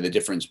space. So the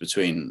difference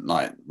between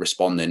like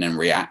responding and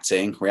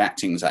reacting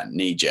is that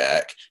knee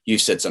jerk.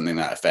 You've said something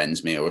that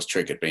offends me or has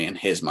triggered me, and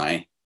here's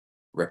my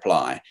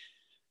reply.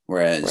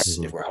 Whereas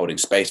if we're holding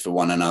space for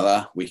one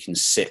another, we can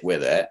sit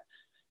with it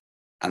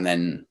and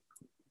then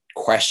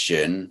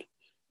question,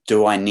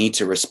 do I need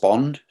to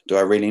respond? Do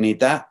I really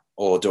need that?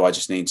 Or do I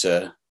just need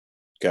to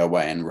go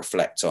away and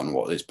reflect on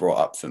what is brought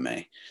up for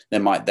me? There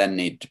might then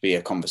need to be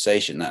a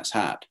conversation that's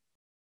had.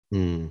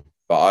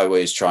 But I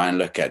always try and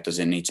look at, does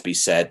it need to be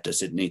said?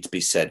 Does it need to be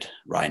said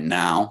right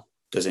now?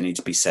 Does it need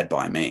to be said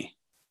by me?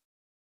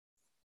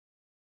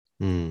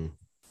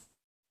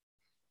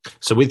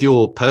 So with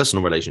your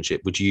personal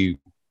relationship, would you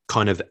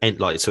kind of end,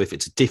 like, so if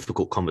it's a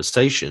difficult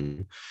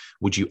conversation,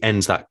 would you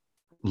end that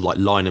like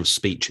line of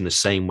speech in the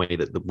same way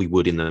that we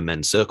would in the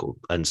men's circle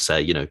and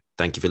say, you know,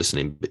 thank you for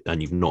listening,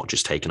 and you've not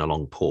just taken a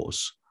long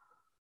pause?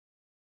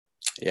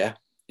 Yeah,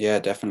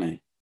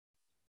 definitely.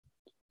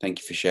 Thank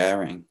you for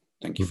sharing.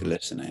 Thank you for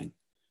listening.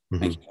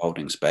 Thank you for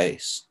holding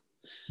space.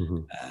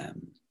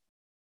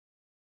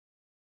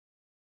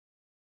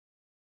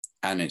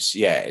 And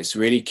it's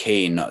really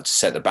key not to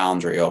set the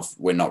boundary of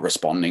we're not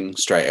responding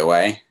straight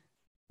away.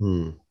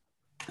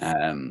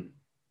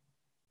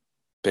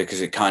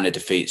 Because it kind of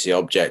defeats the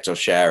object of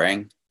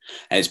sharing.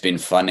 And it's been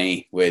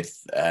funny with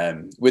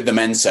the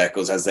men's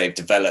circles as they've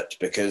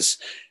developed, because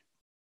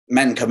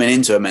men coming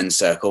into a men's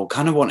circle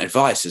kind of want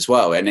advice as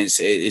well. And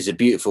it's a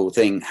beautiful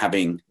thing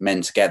having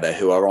men together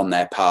who are on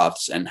their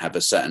paths and have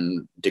a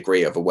certain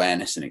degree of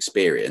awareness and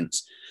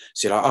experience.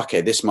 So you're like,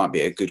 okay, this might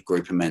be a good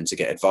group of men to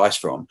get advice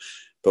from.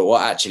 But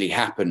what actually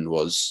happened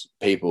was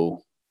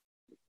people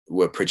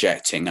were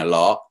projecting a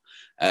lot.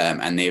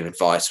 And the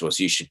advice was,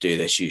 you should do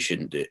this, you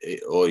shouldn't do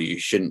it, or you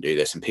shouldn't do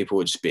this. And people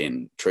were just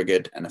being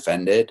triggered and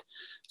offended.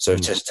 So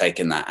just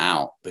taking that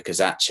out, because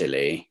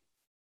actually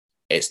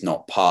it's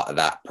not part of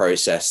that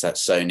process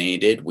that's so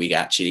needed. We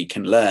actually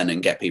can learn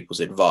and get people's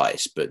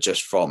advice, but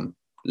just from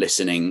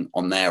listening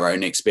on their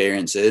own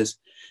experiences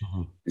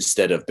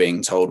instead of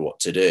being told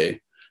what to do.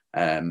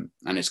 And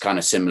it's kind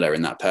of similar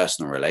in that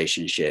personal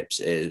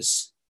relationships,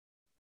 is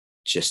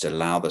just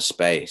allow the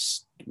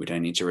space. We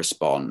don't need to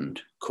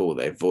respond. Cool,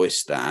 they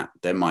voiced that.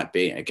 There might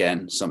be,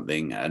 again,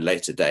 something at a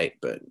later date,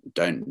 but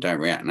don't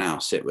react now.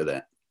 Sit with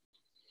it.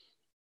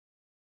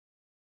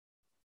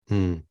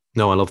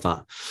 No, I love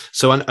that.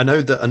 So I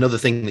know that another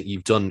thing that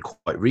you've done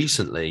quite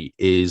recently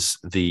is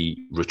the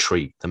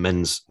retreat, the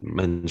men's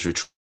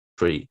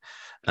retreat.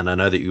 And I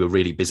know that you were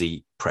really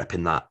busy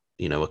prepping that,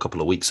 you know, a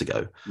couple of weeks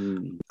ago.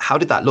 How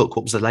did that look?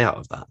 What was the layout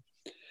of that?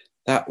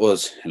 It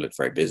looked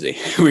very busy.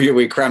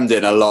 we crammed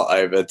in a lot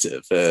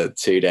for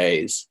 2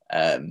 days.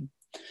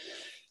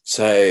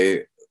 So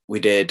we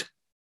did.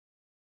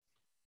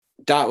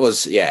 That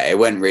was, it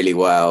went really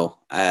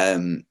well.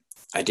 I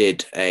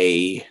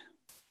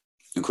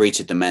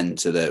greeted the men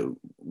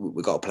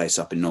we got a place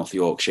up in North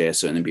Yorkshire,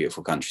 so in the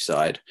beautiful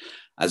countryside.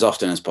 As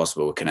often as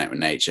possible, we connect with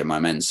nature. My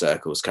men's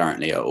circles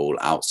currently are all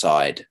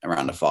outside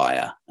around a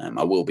fire.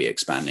 I will be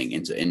expanding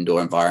into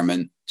indoor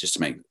environment just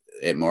to make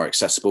it more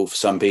accessible for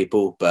some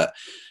people, but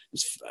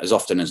as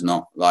often as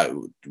not, like,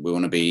 we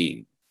want to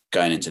be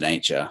going into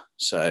nature.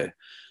 So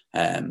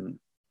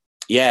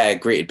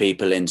greeted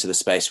people into the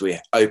space. We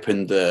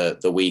opened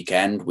the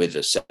weekend with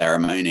a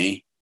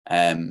ceremony,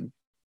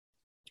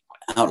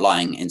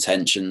 outlining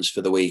intentions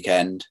for the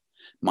weekend,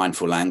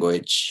 mindful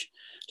language.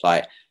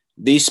 Like,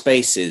 these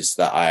spaces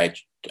that I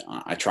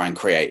try and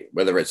create,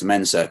 whether it's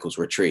men's circles,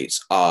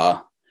 retreats,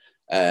 are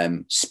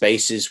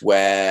spaces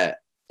where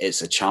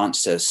it's a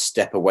chance to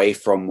step away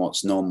from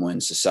what's normal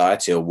in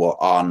society, or what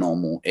our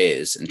normal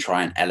is, and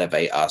try and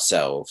elevate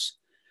ourselves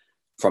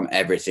from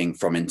everything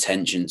from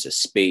intention to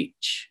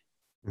speech.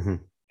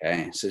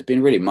 Okay, so it's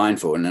been really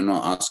mindful, and I'm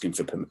not asking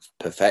for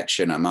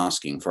perfection. I'm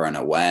asking for an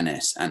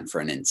awareness and for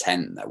an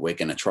intent that we're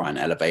going to try and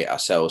elevate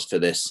ourselves for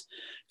this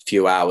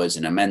few hours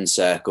in a men's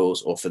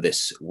circles, or for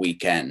this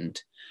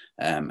weekend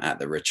at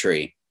the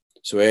retreat.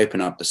 So we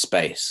open up the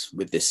space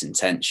with this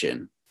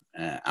intention,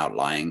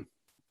 outlining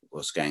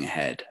what's going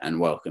ahead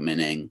and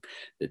welcoming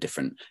the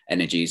different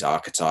energies,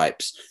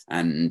 archetypes,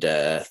 and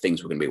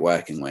things we're going to be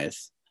working with.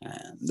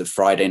 The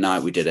Friday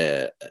night we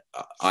did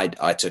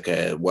I took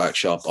a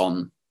workshop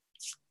on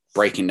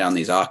breaking down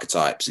these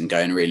archetypes and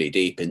going really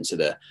deep into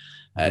the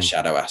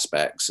shadow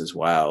aspects as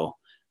well,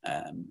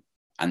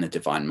 and the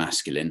divine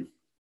masculine.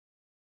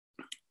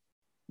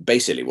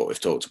 Basically what we've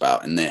talked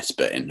about in this,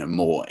 but in a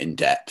more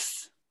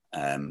in-depth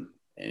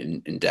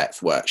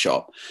in-depth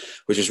workshop,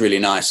 which was really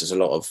nice. There's a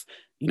lot of,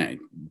 you know,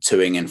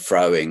 toing and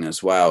froing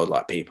as well,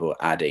 like people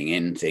adding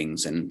in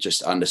things and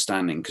just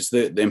understanding, because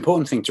the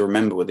important thing to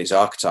remember with these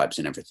archetypes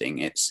and everything,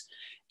 it's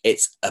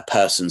a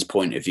person's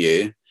point of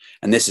view.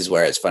 And this is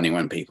where it's funny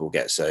when people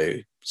get so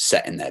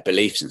set in their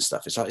beliefs and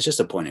stuff. It's like, it's just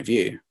a point of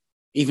view.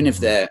 Even if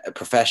they're a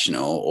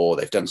professional or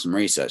they've done some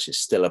research, it's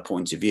still a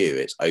point of view.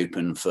 It's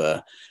open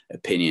for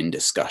opinion,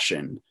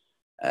 discussion,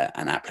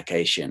 and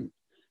application.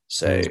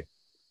 So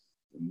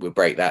we'll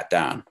break that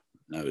down.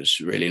 That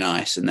was really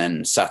nice. And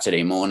then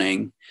Saturday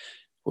morning,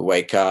 we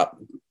wake up,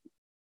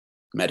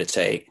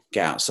 meditate,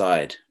 get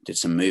outside, did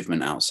some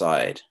movement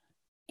outside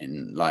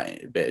in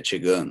like a bit of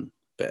Qigong, a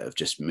bit of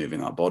just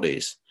moving our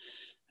bodies,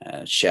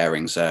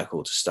 sharing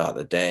circle to start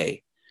the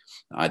day.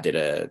 I did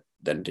a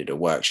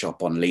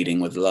workshop on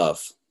leading with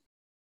love,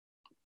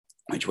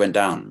 which went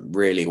down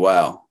really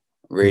well,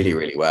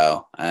 really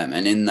well.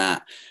 And in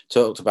that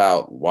talked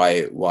about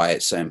why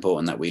it's so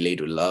important that we lead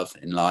with love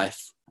in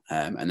life.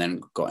 And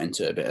then got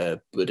into a bit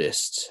of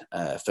Buddhist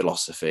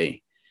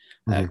philosophy,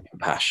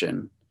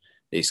 compassion,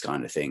 these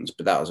kind of things.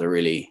 But that was a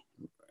really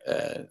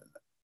it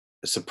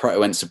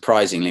went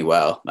surprisingly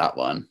well, that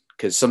one.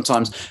 Because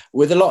sometimes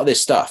with a lot of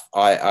this stuff,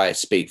 I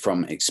speak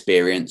from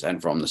experience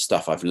and from the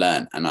stuff I've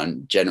learned, and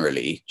I'm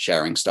generally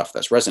sharing stuff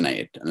that's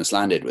resonated and that's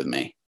landed with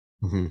me,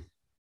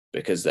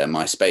 because they're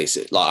my space.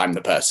 Like, I'm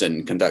the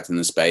person conducting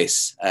the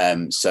space.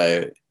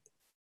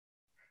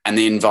 And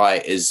the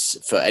invite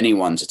is for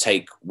anyone to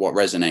take what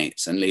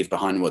resonates and leave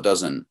behind what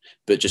doesn't,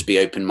 but just be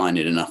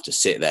open-minded enough to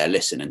sit there,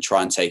 listen, and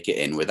try and take it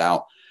in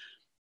without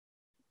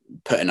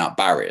putting up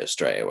barriers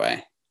straight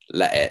away.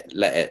 Let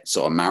it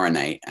sort of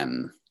marinate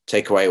and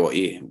take away what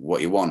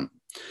you want.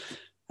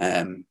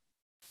 And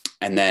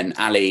then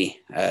Ali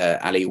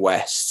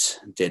West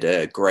did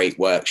a great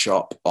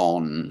workshop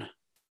on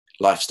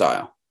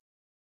lifestyle,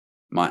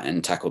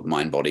 and tackled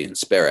mind, body, and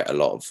spirit. A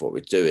lot of what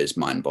we do is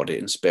mind, body,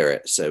 and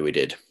spirit. So we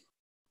did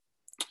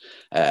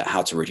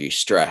how to reduce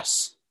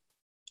stress,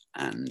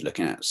 and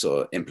looking at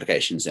sort of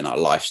implications in our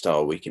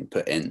lifestyle we can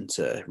put in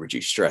to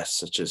reduce stress,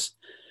 such as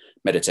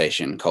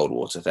meditation, cold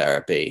water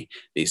therapy,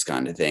 these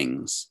kind of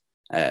things.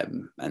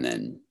 And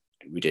then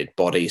we did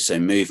body, so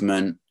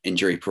movement,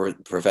 injury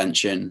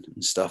prevention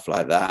and stuff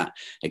like that.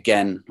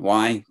 Again,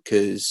 why?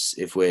 Because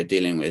if we're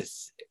dealing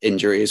with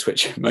injuries,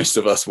 which most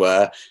of us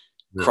were,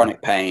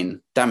 chronic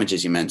pain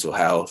damages your mental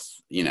health.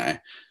 You know,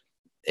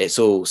 it's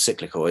all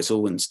cyclical, it's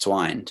all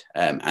intertwined.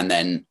 And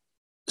then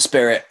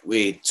spirit,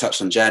 we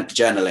touched on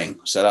journaling.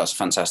 So that was a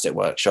fantastic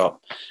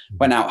workshop.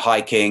 Went out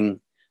hiking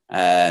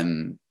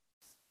in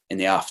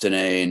the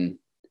afternoon.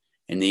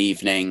 In the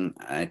evening,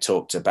 I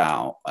talked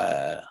about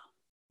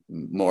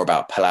more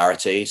about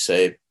polarity.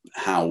 So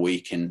how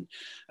we can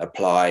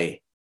apply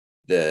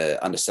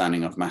the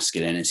understanding of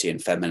masculinity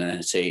and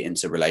femininity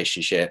into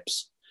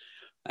relationships.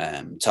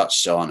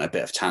 Touched on a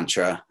bit of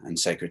tantra and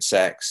sacred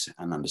sex,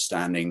 and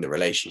understanding the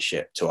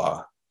relationship to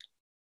our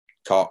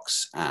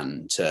cocks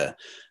and to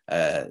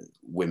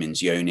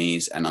women's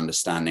yonis, and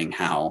understanding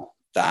how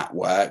that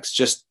works,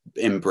 just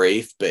in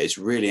brief. But it's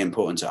really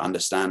important to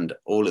understand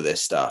all of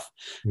this stuff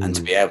and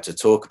to be able to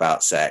talk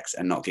about sex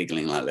and not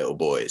giggling like little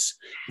boys.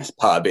 That's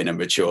part of being a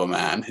mature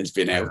man, has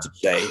been able to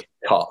say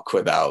cock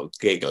without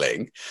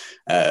giggling.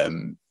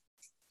 So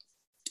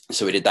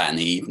we did that in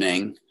the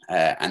evening.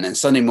 And then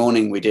Sunday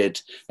morning we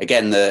did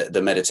again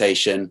the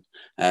meditation,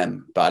 but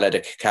I led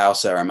a cacao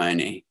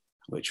ceremony,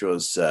 which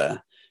was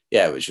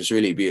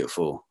really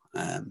beautiful.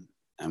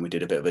 And we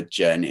did a bit of a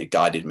journey, a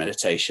guided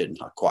meditation,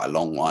 like quite a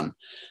long one,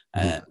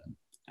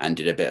 and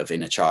did a bit of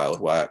inner child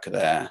work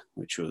there,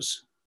 which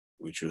was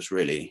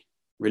really,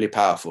 really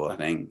powerful. I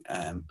think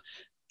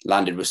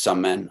landed with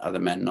some men, other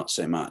men not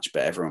so much,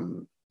 but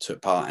everyone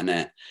took part in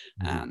it,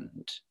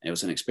 and it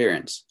was an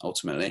experience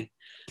ultimately.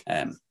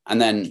 And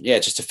then,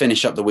 just to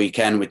finish up the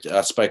weekend,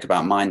 I spoke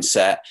about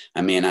mindset,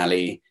 and me and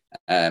Ali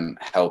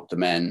helped the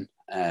men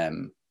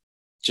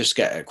just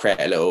create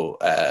a little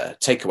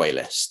takeaway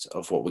list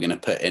of what we're going to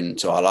put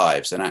into our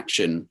lives and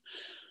action,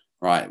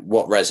 right?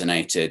 What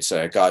resonated?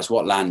 So guys,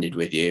 what landed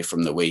with you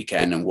from the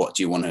weekend, and what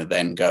do you want to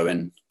then go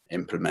and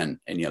implement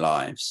in your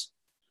lives?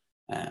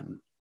 And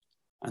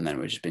then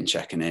we've just been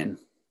checking in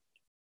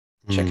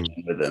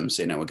with them,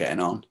 seeing how we're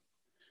getting on.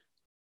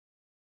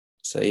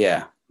 So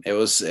it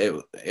was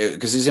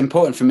because it's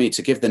important for me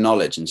to give the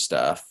knowledge and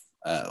stuff,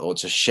 or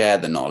to share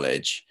the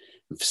knowledge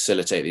and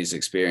facilitate these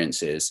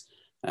experiences.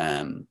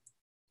 And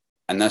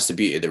that's the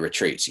beauty of the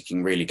retreats. You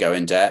can really go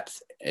in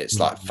depth. It's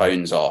like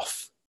phones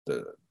off.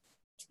 Put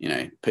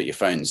your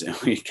phones in.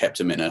 We kept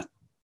them in a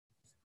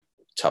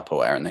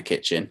Tupperware in the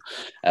kitchen.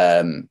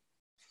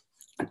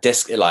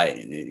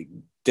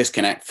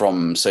 Disconnect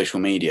from social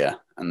media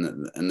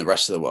and the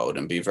rest of the world,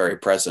 and be very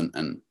present,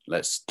 and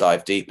let's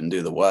dive deep and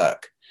do the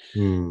work.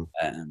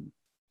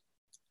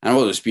 And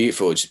what was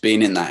beautiful, just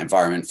being in that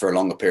environment for a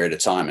longer period of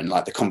time, and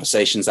like the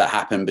conversations that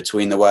happen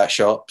between the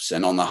workshops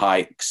and on the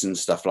hikes and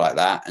stuff like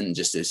that, and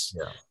just this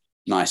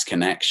nice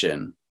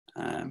connection,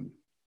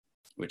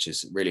 which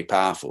is really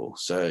powerful.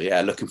 So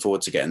yeah, looking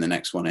forward to getting the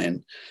next one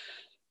in,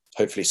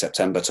 hopefully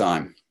September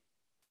time.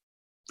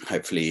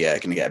 Hopefully, yeah,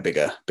 going to get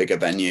a bigger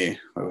venue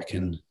where we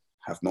can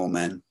have more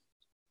men.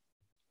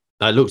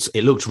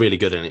 It looked really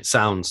good, and it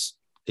sounds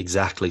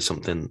exactly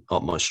something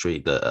up my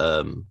street that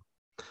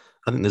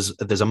I think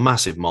there's a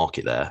massive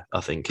market there.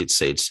 I think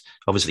it's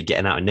obviously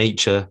getting out of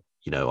nature.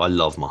 You know, I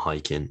love my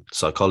hiking,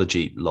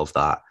 psychology, love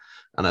that,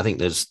 and I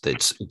think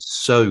it's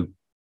so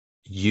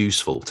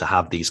useful to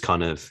have these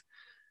kind of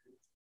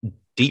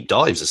deep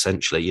dives.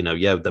 Essentially, you know,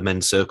 yeah, the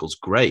men's circle's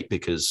great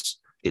because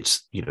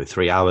it's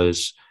 3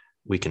 hours.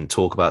 We can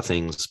talk about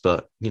things,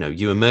 but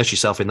you immerse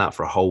yourself in that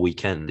for a whole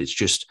weekend.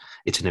 It's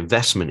an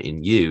investment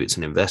in you. It's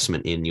an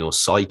investment in your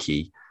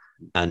psyche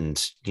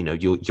and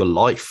your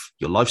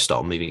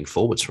lifestyle moving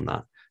forwards from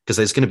that. Because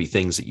there's going to be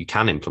things that you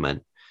can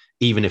implement,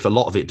 even if a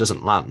lot of it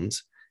doesn't land.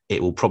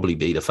 It will probably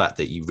be the fact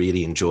that you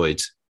really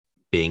enjoyed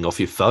being off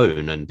your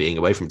phone and being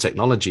away from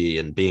technology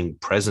and being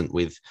present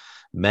with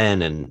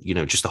men, and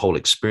just the whole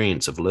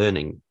experience of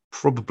learning.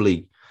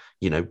 Probably,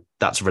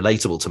 that's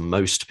relatable to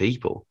most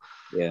people.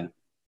 Yeah.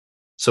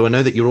 So I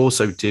know that you're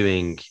also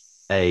doing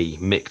a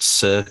mixed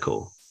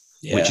circle,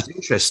 which is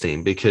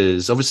interesting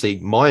because obviously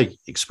my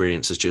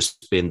experience has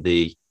just been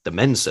the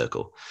men's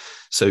circle.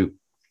 So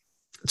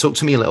talk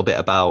to me a little bit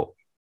about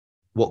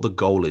what the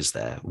goal is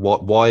there.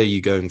 Why are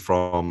you going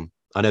from,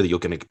 I know that you're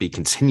going to be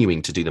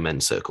continuing to do the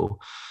men's circle,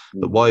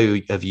 but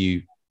why have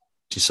you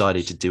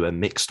decided to do a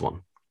mixed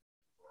one?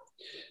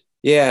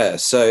 Yeah,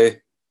 so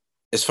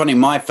it's funny.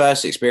 My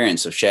first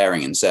experience of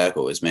sharing in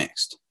circle is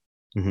mixed.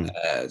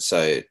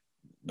 So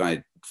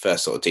my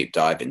first sort of deep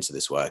dive into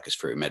this work is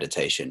through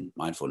meditation,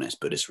 mindfulness,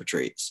 Buddhist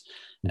retreats,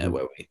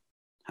 where we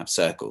have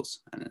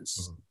circles, and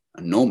it's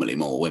normally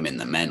more women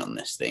than men on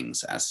these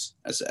things, as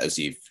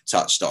you've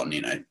touched on.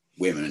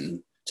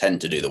 Women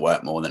tend to do the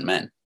work more than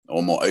men,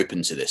 or more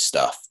open to this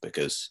stuff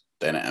because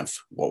they don't have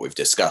what we've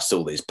discussed,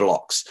 all these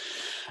blocks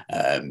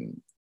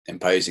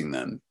imposing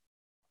them.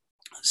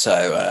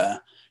 So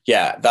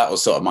yeah, that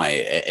was sort of my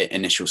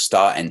initial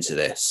start into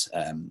this,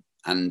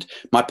 and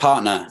my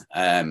partner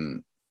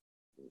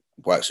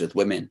works with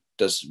women,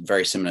 does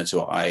very similar to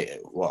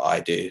what I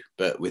do,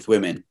 but with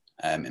women,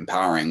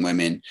 empowering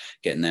women,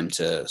 getting them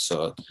to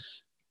sort of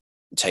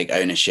take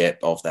ownership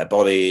of their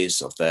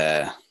bodies, of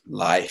their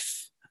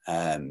life.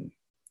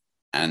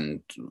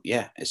 And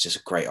yeah, it's just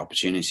a great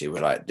opportunity.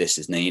 We're like, this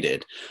is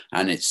needed.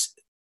 And it's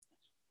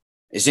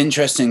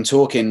interesting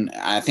talking,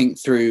 I think,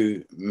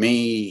 through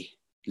me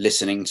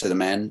listening to the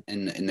men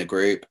in the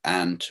group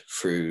and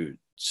through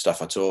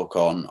stuff I talk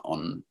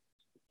on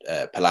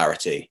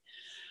polarity.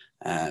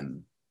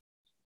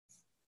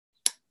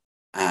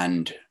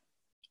 And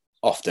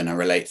often I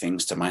relate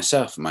things to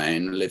myself, my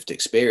own lived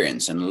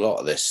experience, and a lot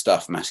of this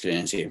stuff,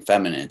 masculinity and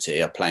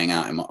femininity, are playing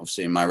out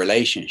obviously in my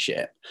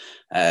relationship,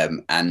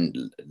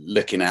 and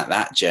looking at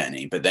that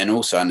journey, but then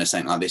also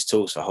understanding like these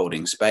tools for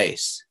holding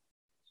space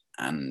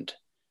and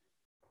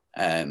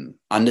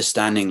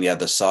understanding the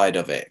other side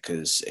of it,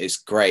 because it's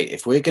great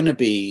if we're going to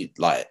be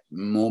like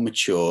more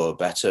mature,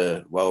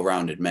 better,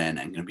 well-rounded men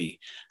and going to be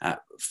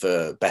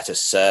for better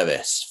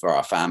service for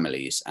our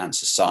families and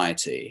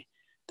society,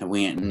 then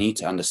we need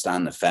to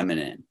understand the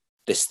feminine,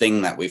 this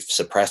thing that we've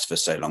suppressed for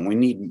so long. We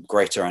need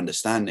greater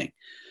understanding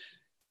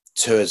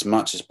to as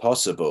much as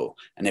possible,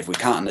 and if we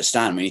can't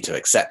understand, we need to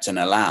accept and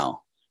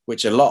allow,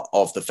 which a lot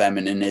of the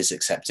feminine is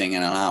accepting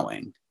and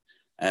allowing,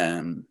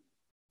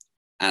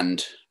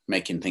 and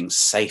making things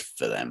safe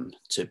for them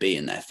to be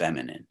in their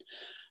feminine.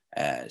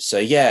 So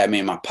yeah, I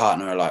mean, my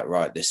partner are like,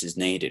 right, this is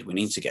needed. We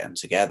need to get them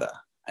together.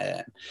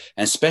 And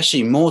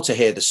especially more to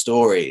hear the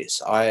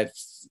stories. I've,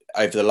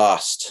 over the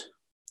last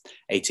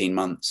 18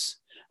 months,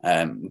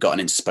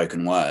 gotten into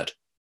spoken word.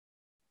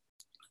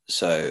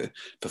 So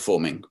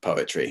performing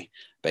poetry,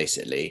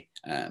 basically.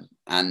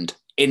 And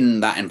in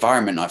that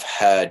environment, I've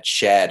heard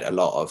shared a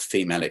lot of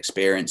female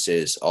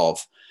experiences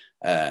of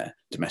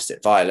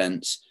domestic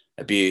violence,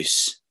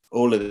 abuse,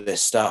 all of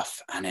this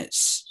stuff, and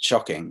it's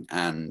shocking.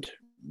 And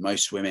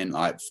most women,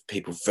 like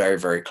people very,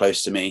 very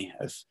close to me,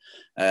 have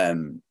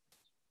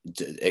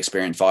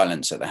experienced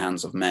violence at the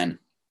hands of men.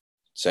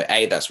 So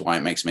that's why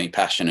it makes me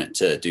passionate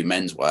to do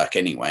men's work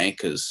anyway,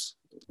 because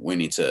we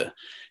need to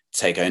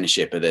take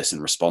ownership of this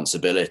and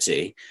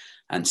responsibility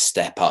and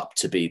step up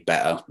to be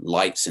better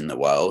lights in the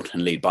world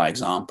and lead by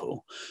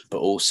example. But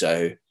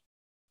also,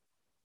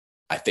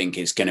 I think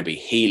it's going to be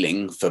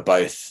healing for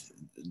both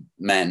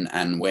men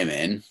and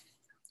women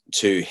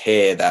to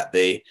hear that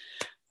the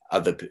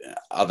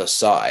other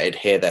side,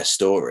 hear their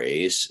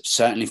stories,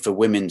 certainly for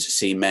women to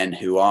see men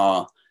who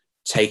are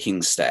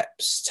taking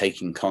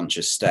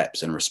conscious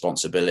steps and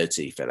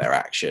responsibility for their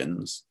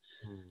actions,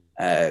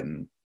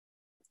 and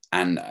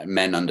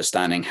men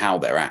understanding how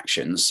their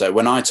actions. So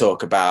when I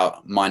talk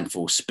about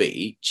mindful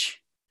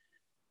speech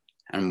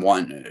and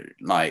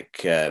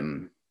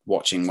watching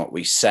what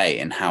we say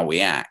and how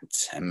we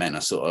act, and men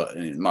are sort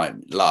of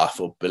might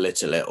laugh or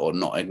belittle it or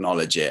not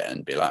acknowledge it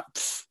and be like,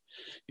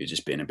 you're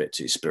just being a bit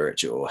too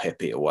spiritual or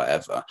hippie or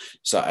whatever.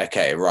 So,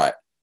 okay, right.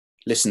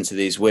 listen to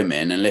these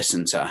women and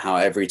listen to how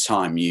every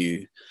time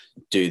you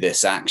do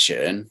this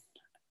action,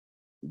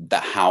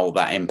 how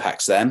that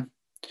impacts them.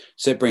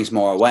 So it brings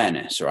more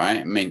awareness, right?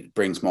 I mean, it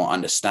brings more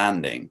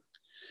understanding.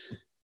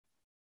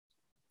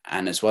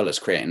 And as well as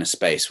creating a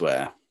space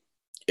where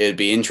it would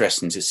be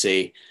interesting to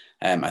see,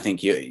 I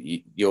think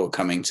you're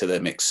coming to the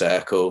mixed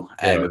circle.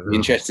 It would be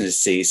interesting to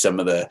see some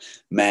of the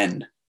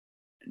men,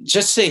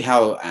 just see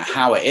how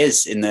it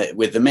is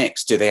with the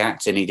mix. Do they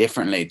act any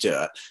differently?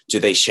 Do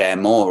they share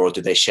more or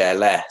do they share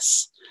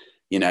less?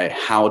 You know,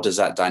 how does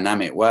that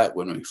dynamic work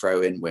when we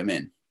throw in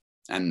women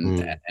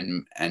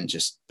and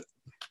just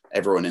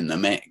everyone in the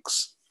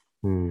mix?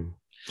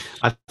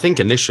 I think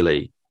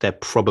initially there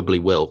probably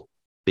will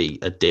be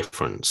a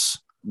difference.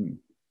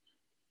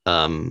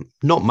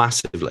 Not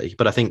massively,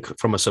 but I think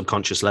from a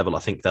subconscious level, I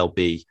think there'll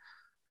be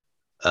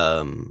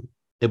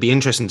it'll be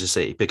interesting to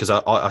see, because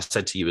I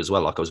said to you as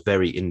well, like I was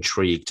very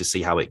intrigued to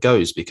see how it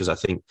goes, because I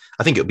think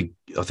it'll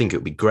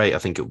be great. I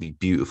think it'll be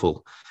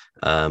beautiful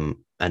and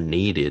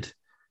needed.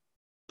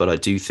 But I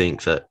do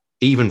think that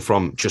even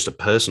from just a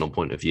personal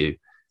point of view,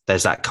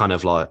 there's that kind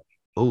of like,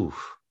 oh,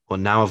 well,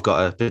 now I've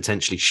got to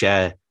potentially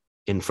share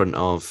in front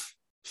of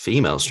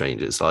female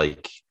strangers.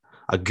 Like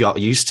I got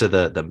used to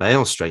the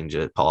male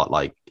stranger part,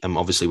 like, and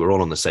obviously we're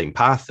all on the same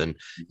path. And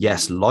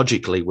yes,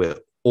 logically, we're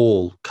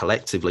all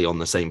collectively on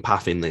the same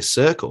path in this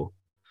circle.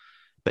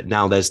 But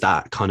now there's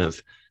that kind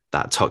of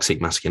that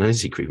toxic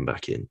masculinity creeping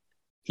back in.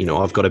 You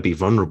know, I've got to be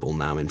vulnerable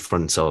now in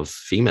front of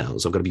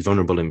females. I've got to be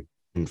vulnerable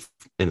in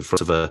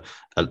front of a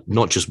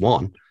not just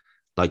one.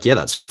 Like, yeah,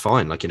 that's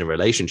fine. Like in a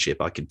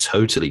relationship, I could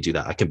totally do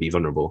that. I can be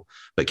vulnerable,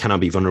 but can I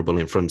be vulnerable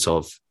in front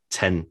of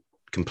 10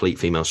 complete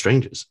female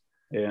strangers?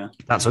 Yeah.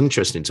 That's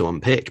interesting to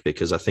unpick,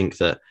 because I think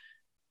that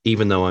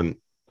even though I'm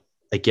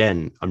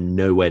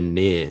nowhere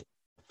near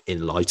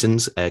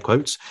enlightened, air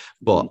quotes,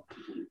 but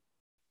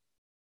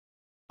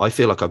I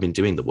feel like I've been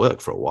doing the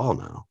work for a while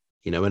now,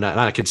 you know, and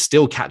I can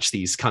still catch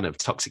these kind of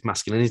toxic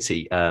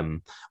masculinity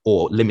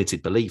or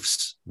limited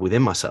beliefs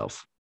within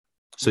myself.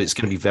 So it's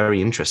going to be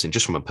very interesting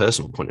just from a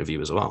personal point of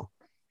view as well.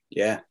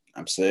 Yeah,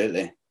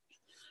 absolutely.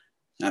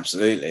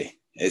 Absolutely.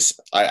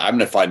 I'm going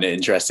to find it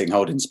interesting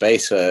holding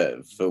space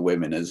for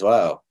women as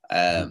well.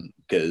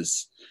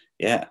 Because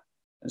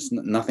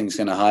nothing's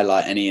going to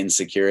highlight any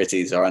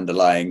insecurities or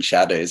underlying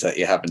shadows that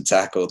you haven't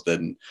tackled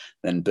than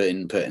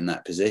being put in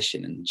that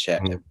position and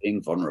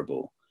being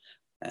vulnerable.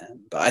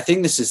 But I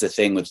think this is the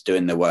thing with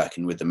doing the work,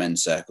 and with the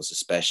men's circles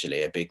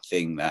especially, a big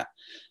thing that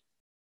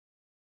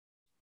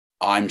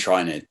I'm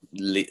trying to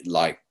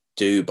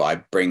do by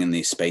bringing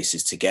these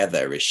spaces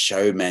together is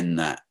show men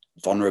that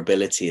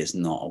vulnerability is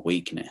not a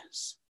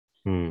weakness.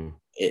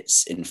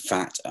 It's in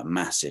fact a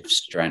massive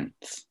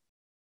strength.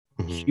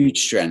 Huge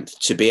strength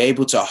to be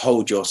able to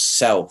hold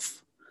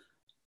yourself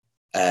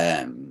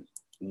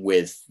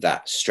with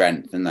that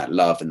strength and that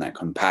love and that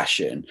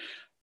compassion,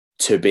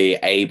 to be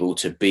able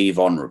to be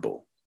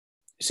vulnerable.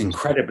 It's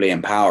incredibly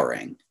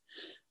empowering.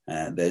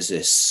 There's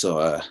this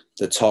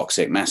the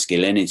toxic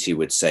masculinity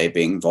would say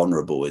being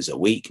vulnerable is a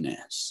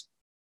weakness.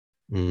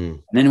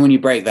 And then when you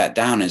break that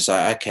down, it's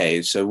like,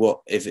 okay, so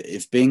what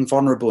if being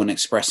vulnerable and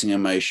expressing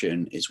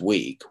emotion is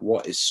weak,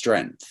 what is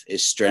strength?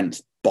 Is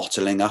strength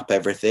bottling up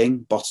everything,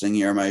 bottling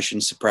your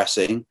emotions,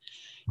 suppressing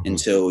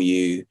until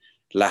you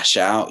lash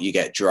out, you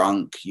get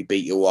drunk, you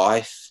beat your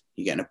wife,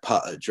 you get in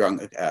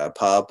a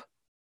pub?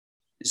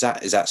 Is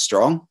that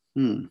strong?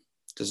 It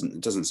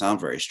doesn't sound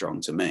very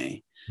strong to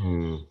me.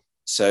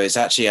 So it's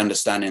actually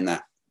understanding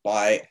that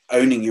by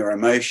owning your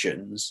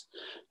emotions,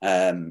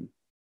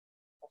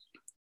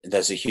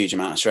 there's a huge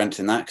amount of strength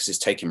in that, because it's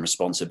taking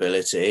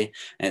responsibility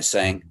and it's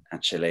saying,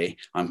 actually,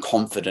 I'm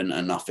confident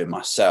enough in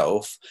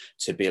myself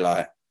to be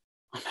like,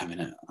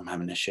 I'm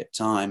having a shit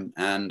time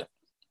and I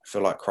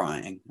feel like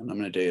crying, and I'm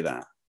going to do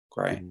that.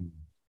 Great.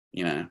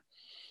 You know,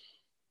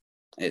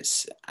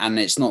 it's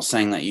not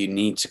saying that you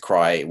need to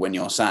cry when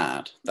you're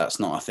sad. That's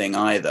not a thing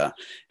either.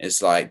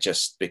 It's like,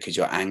 just because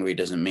you're angry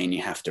doesn't mean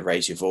you have to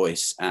raise your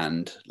voice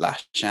and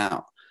lash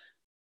out.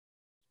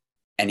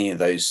 Any of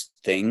those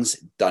things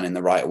done in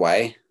the right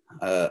way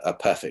are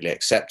perfectly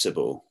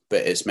acceptable,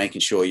 but it's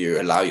making sure you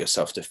allow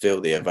yourself to feel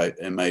the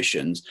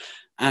emotions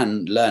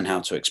and learn how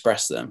to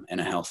express them in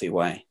a healthy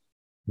way.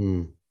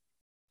 Oh,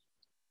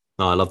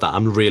 I love that.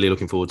 I'm really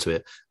looking forward to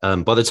it.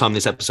 By the time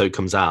this episode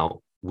comes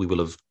out, we will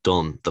have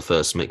done the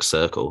first mixed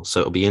circle,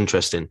 so it'll be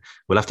interesting.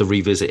 We'll have to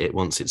revisit it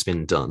once it's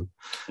been done.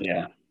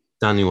 Yeah.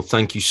 Daniel,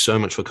 thank you so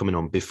much for coming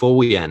on. Before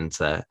we end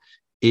there,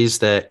 is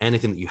there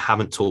anything that you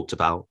haven't talked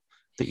about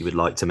that you would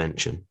like to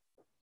mention?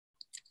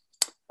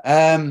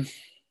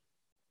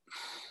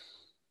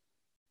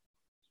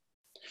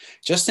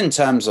 Just in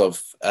terms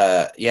of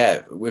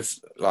with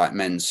like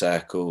men's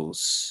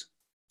circles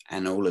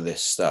and all of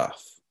this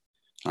stuff,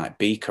 like,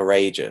 be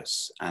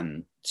courageous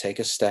and take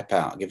a step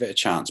out, give it a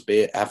chance,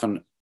 have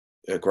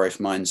a growth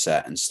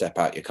mindset and step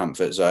out your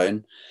comfort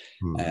zone.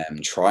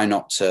 Try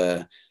not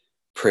to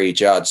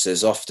prejudged.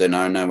 There's often,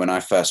 I know when I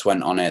first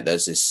went on it,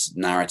 there's this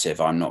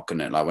narrative, I'm not going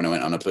to, like when I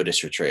went on a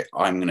Buddhist retreat,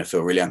 I'm going to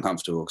feel really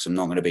uncomfortable because I'm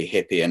not going to be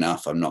hippie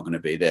enough. I'm not going to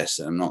be this,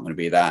 and I'm not going to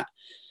be that.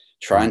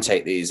 Try and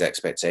take these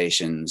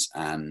expectations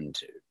and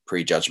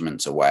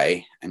prejudgments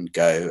away and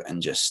go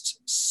and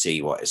just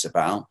see what it's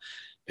about.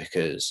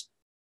 Because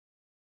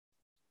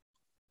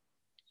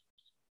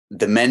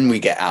the men we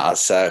get out of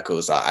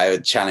circles, I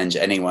would challenge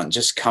anyone,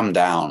 just come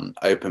down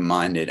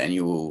open-minded, and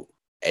you will,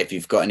 if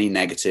you've got any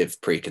negative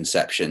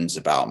preconceptions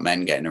about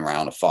men getting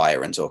around a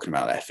fire and talking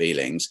about their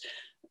feelings,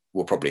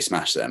 we'll probably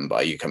smash them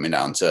by you coming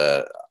down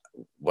to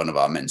one of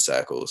our men's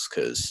circles,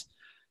 because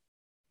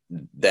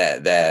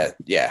they're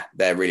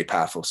really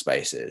powerful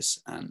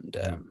spaces and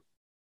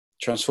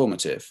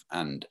transformative.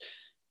 And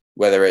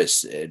whether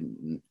it's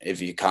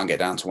if you can't get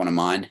down to one of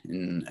mine,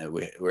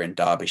 we're in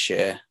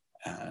Derbyshire,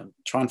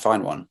 try and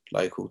find one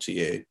local to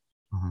you.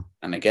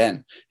 And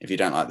again, if you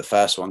don't like the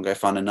first one, go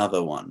find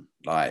another one.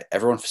 Like,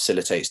 everyone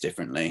facilitates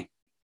differently,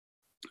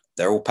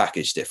 they're all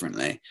packaged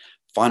differently.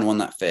 Find one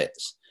that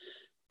fits.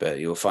 But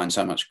you'll find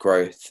so much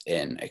growth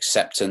in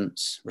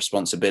acceptance,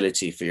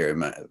 responsibility for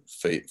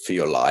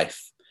your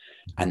life,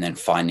 and then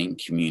finding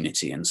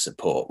community and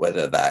support,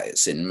 whether that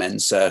is in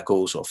men's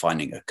circles or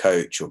finding a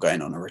coach or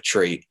going on a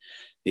retreat.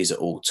 These are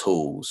all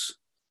tools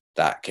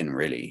that can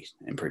really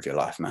improve your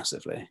life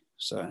massively.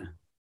 So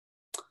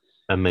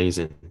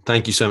amazing.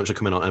 Thank you so much for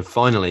coming on. And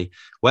finally,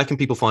 where can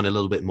people find a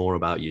little bit more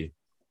about you?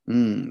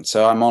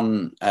 So I'm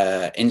on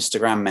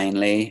Instagram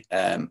mainly,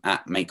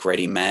 at Make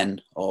Ready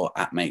Men or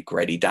at Make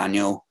Ready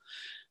Daniel.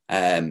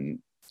 And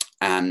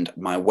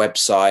my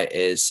website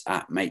is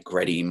at Make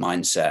Ready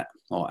Mindset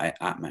or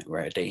at Make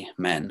Ready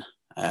Men.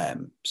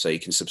 So you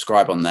can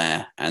subscribe on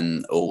there,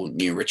 and all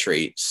new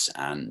retreats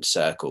and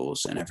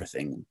circles and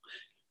everything,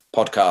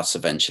 podcasts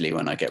eventually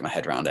when I get my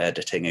head around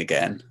editing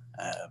again.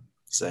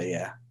 So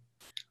yeah,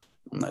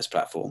 on those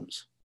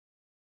platforms.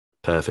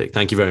 Perfect.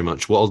 Thank you very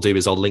much. What I'll do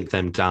is I'll link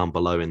them down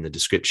below in the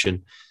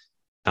description.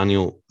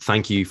 Daniel,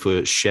 thank you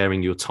for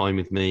sharing your time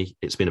with me.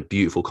 It's been a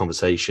beautiful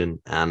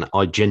conversation, and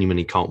I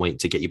genuinely can't wait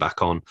to get you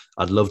back on.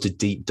 I'd love to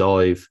deep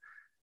dive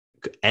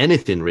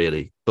anything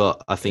really,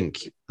 but I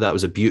think that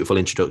was a beautiful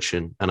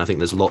introduction, and I think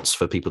there's lots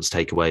for people to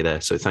take away there.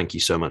 So thank you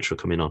so much for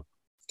coming on.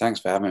 Thanks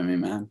for having me,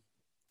 man.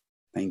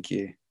 Thank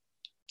you.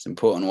 It's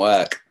important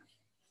work.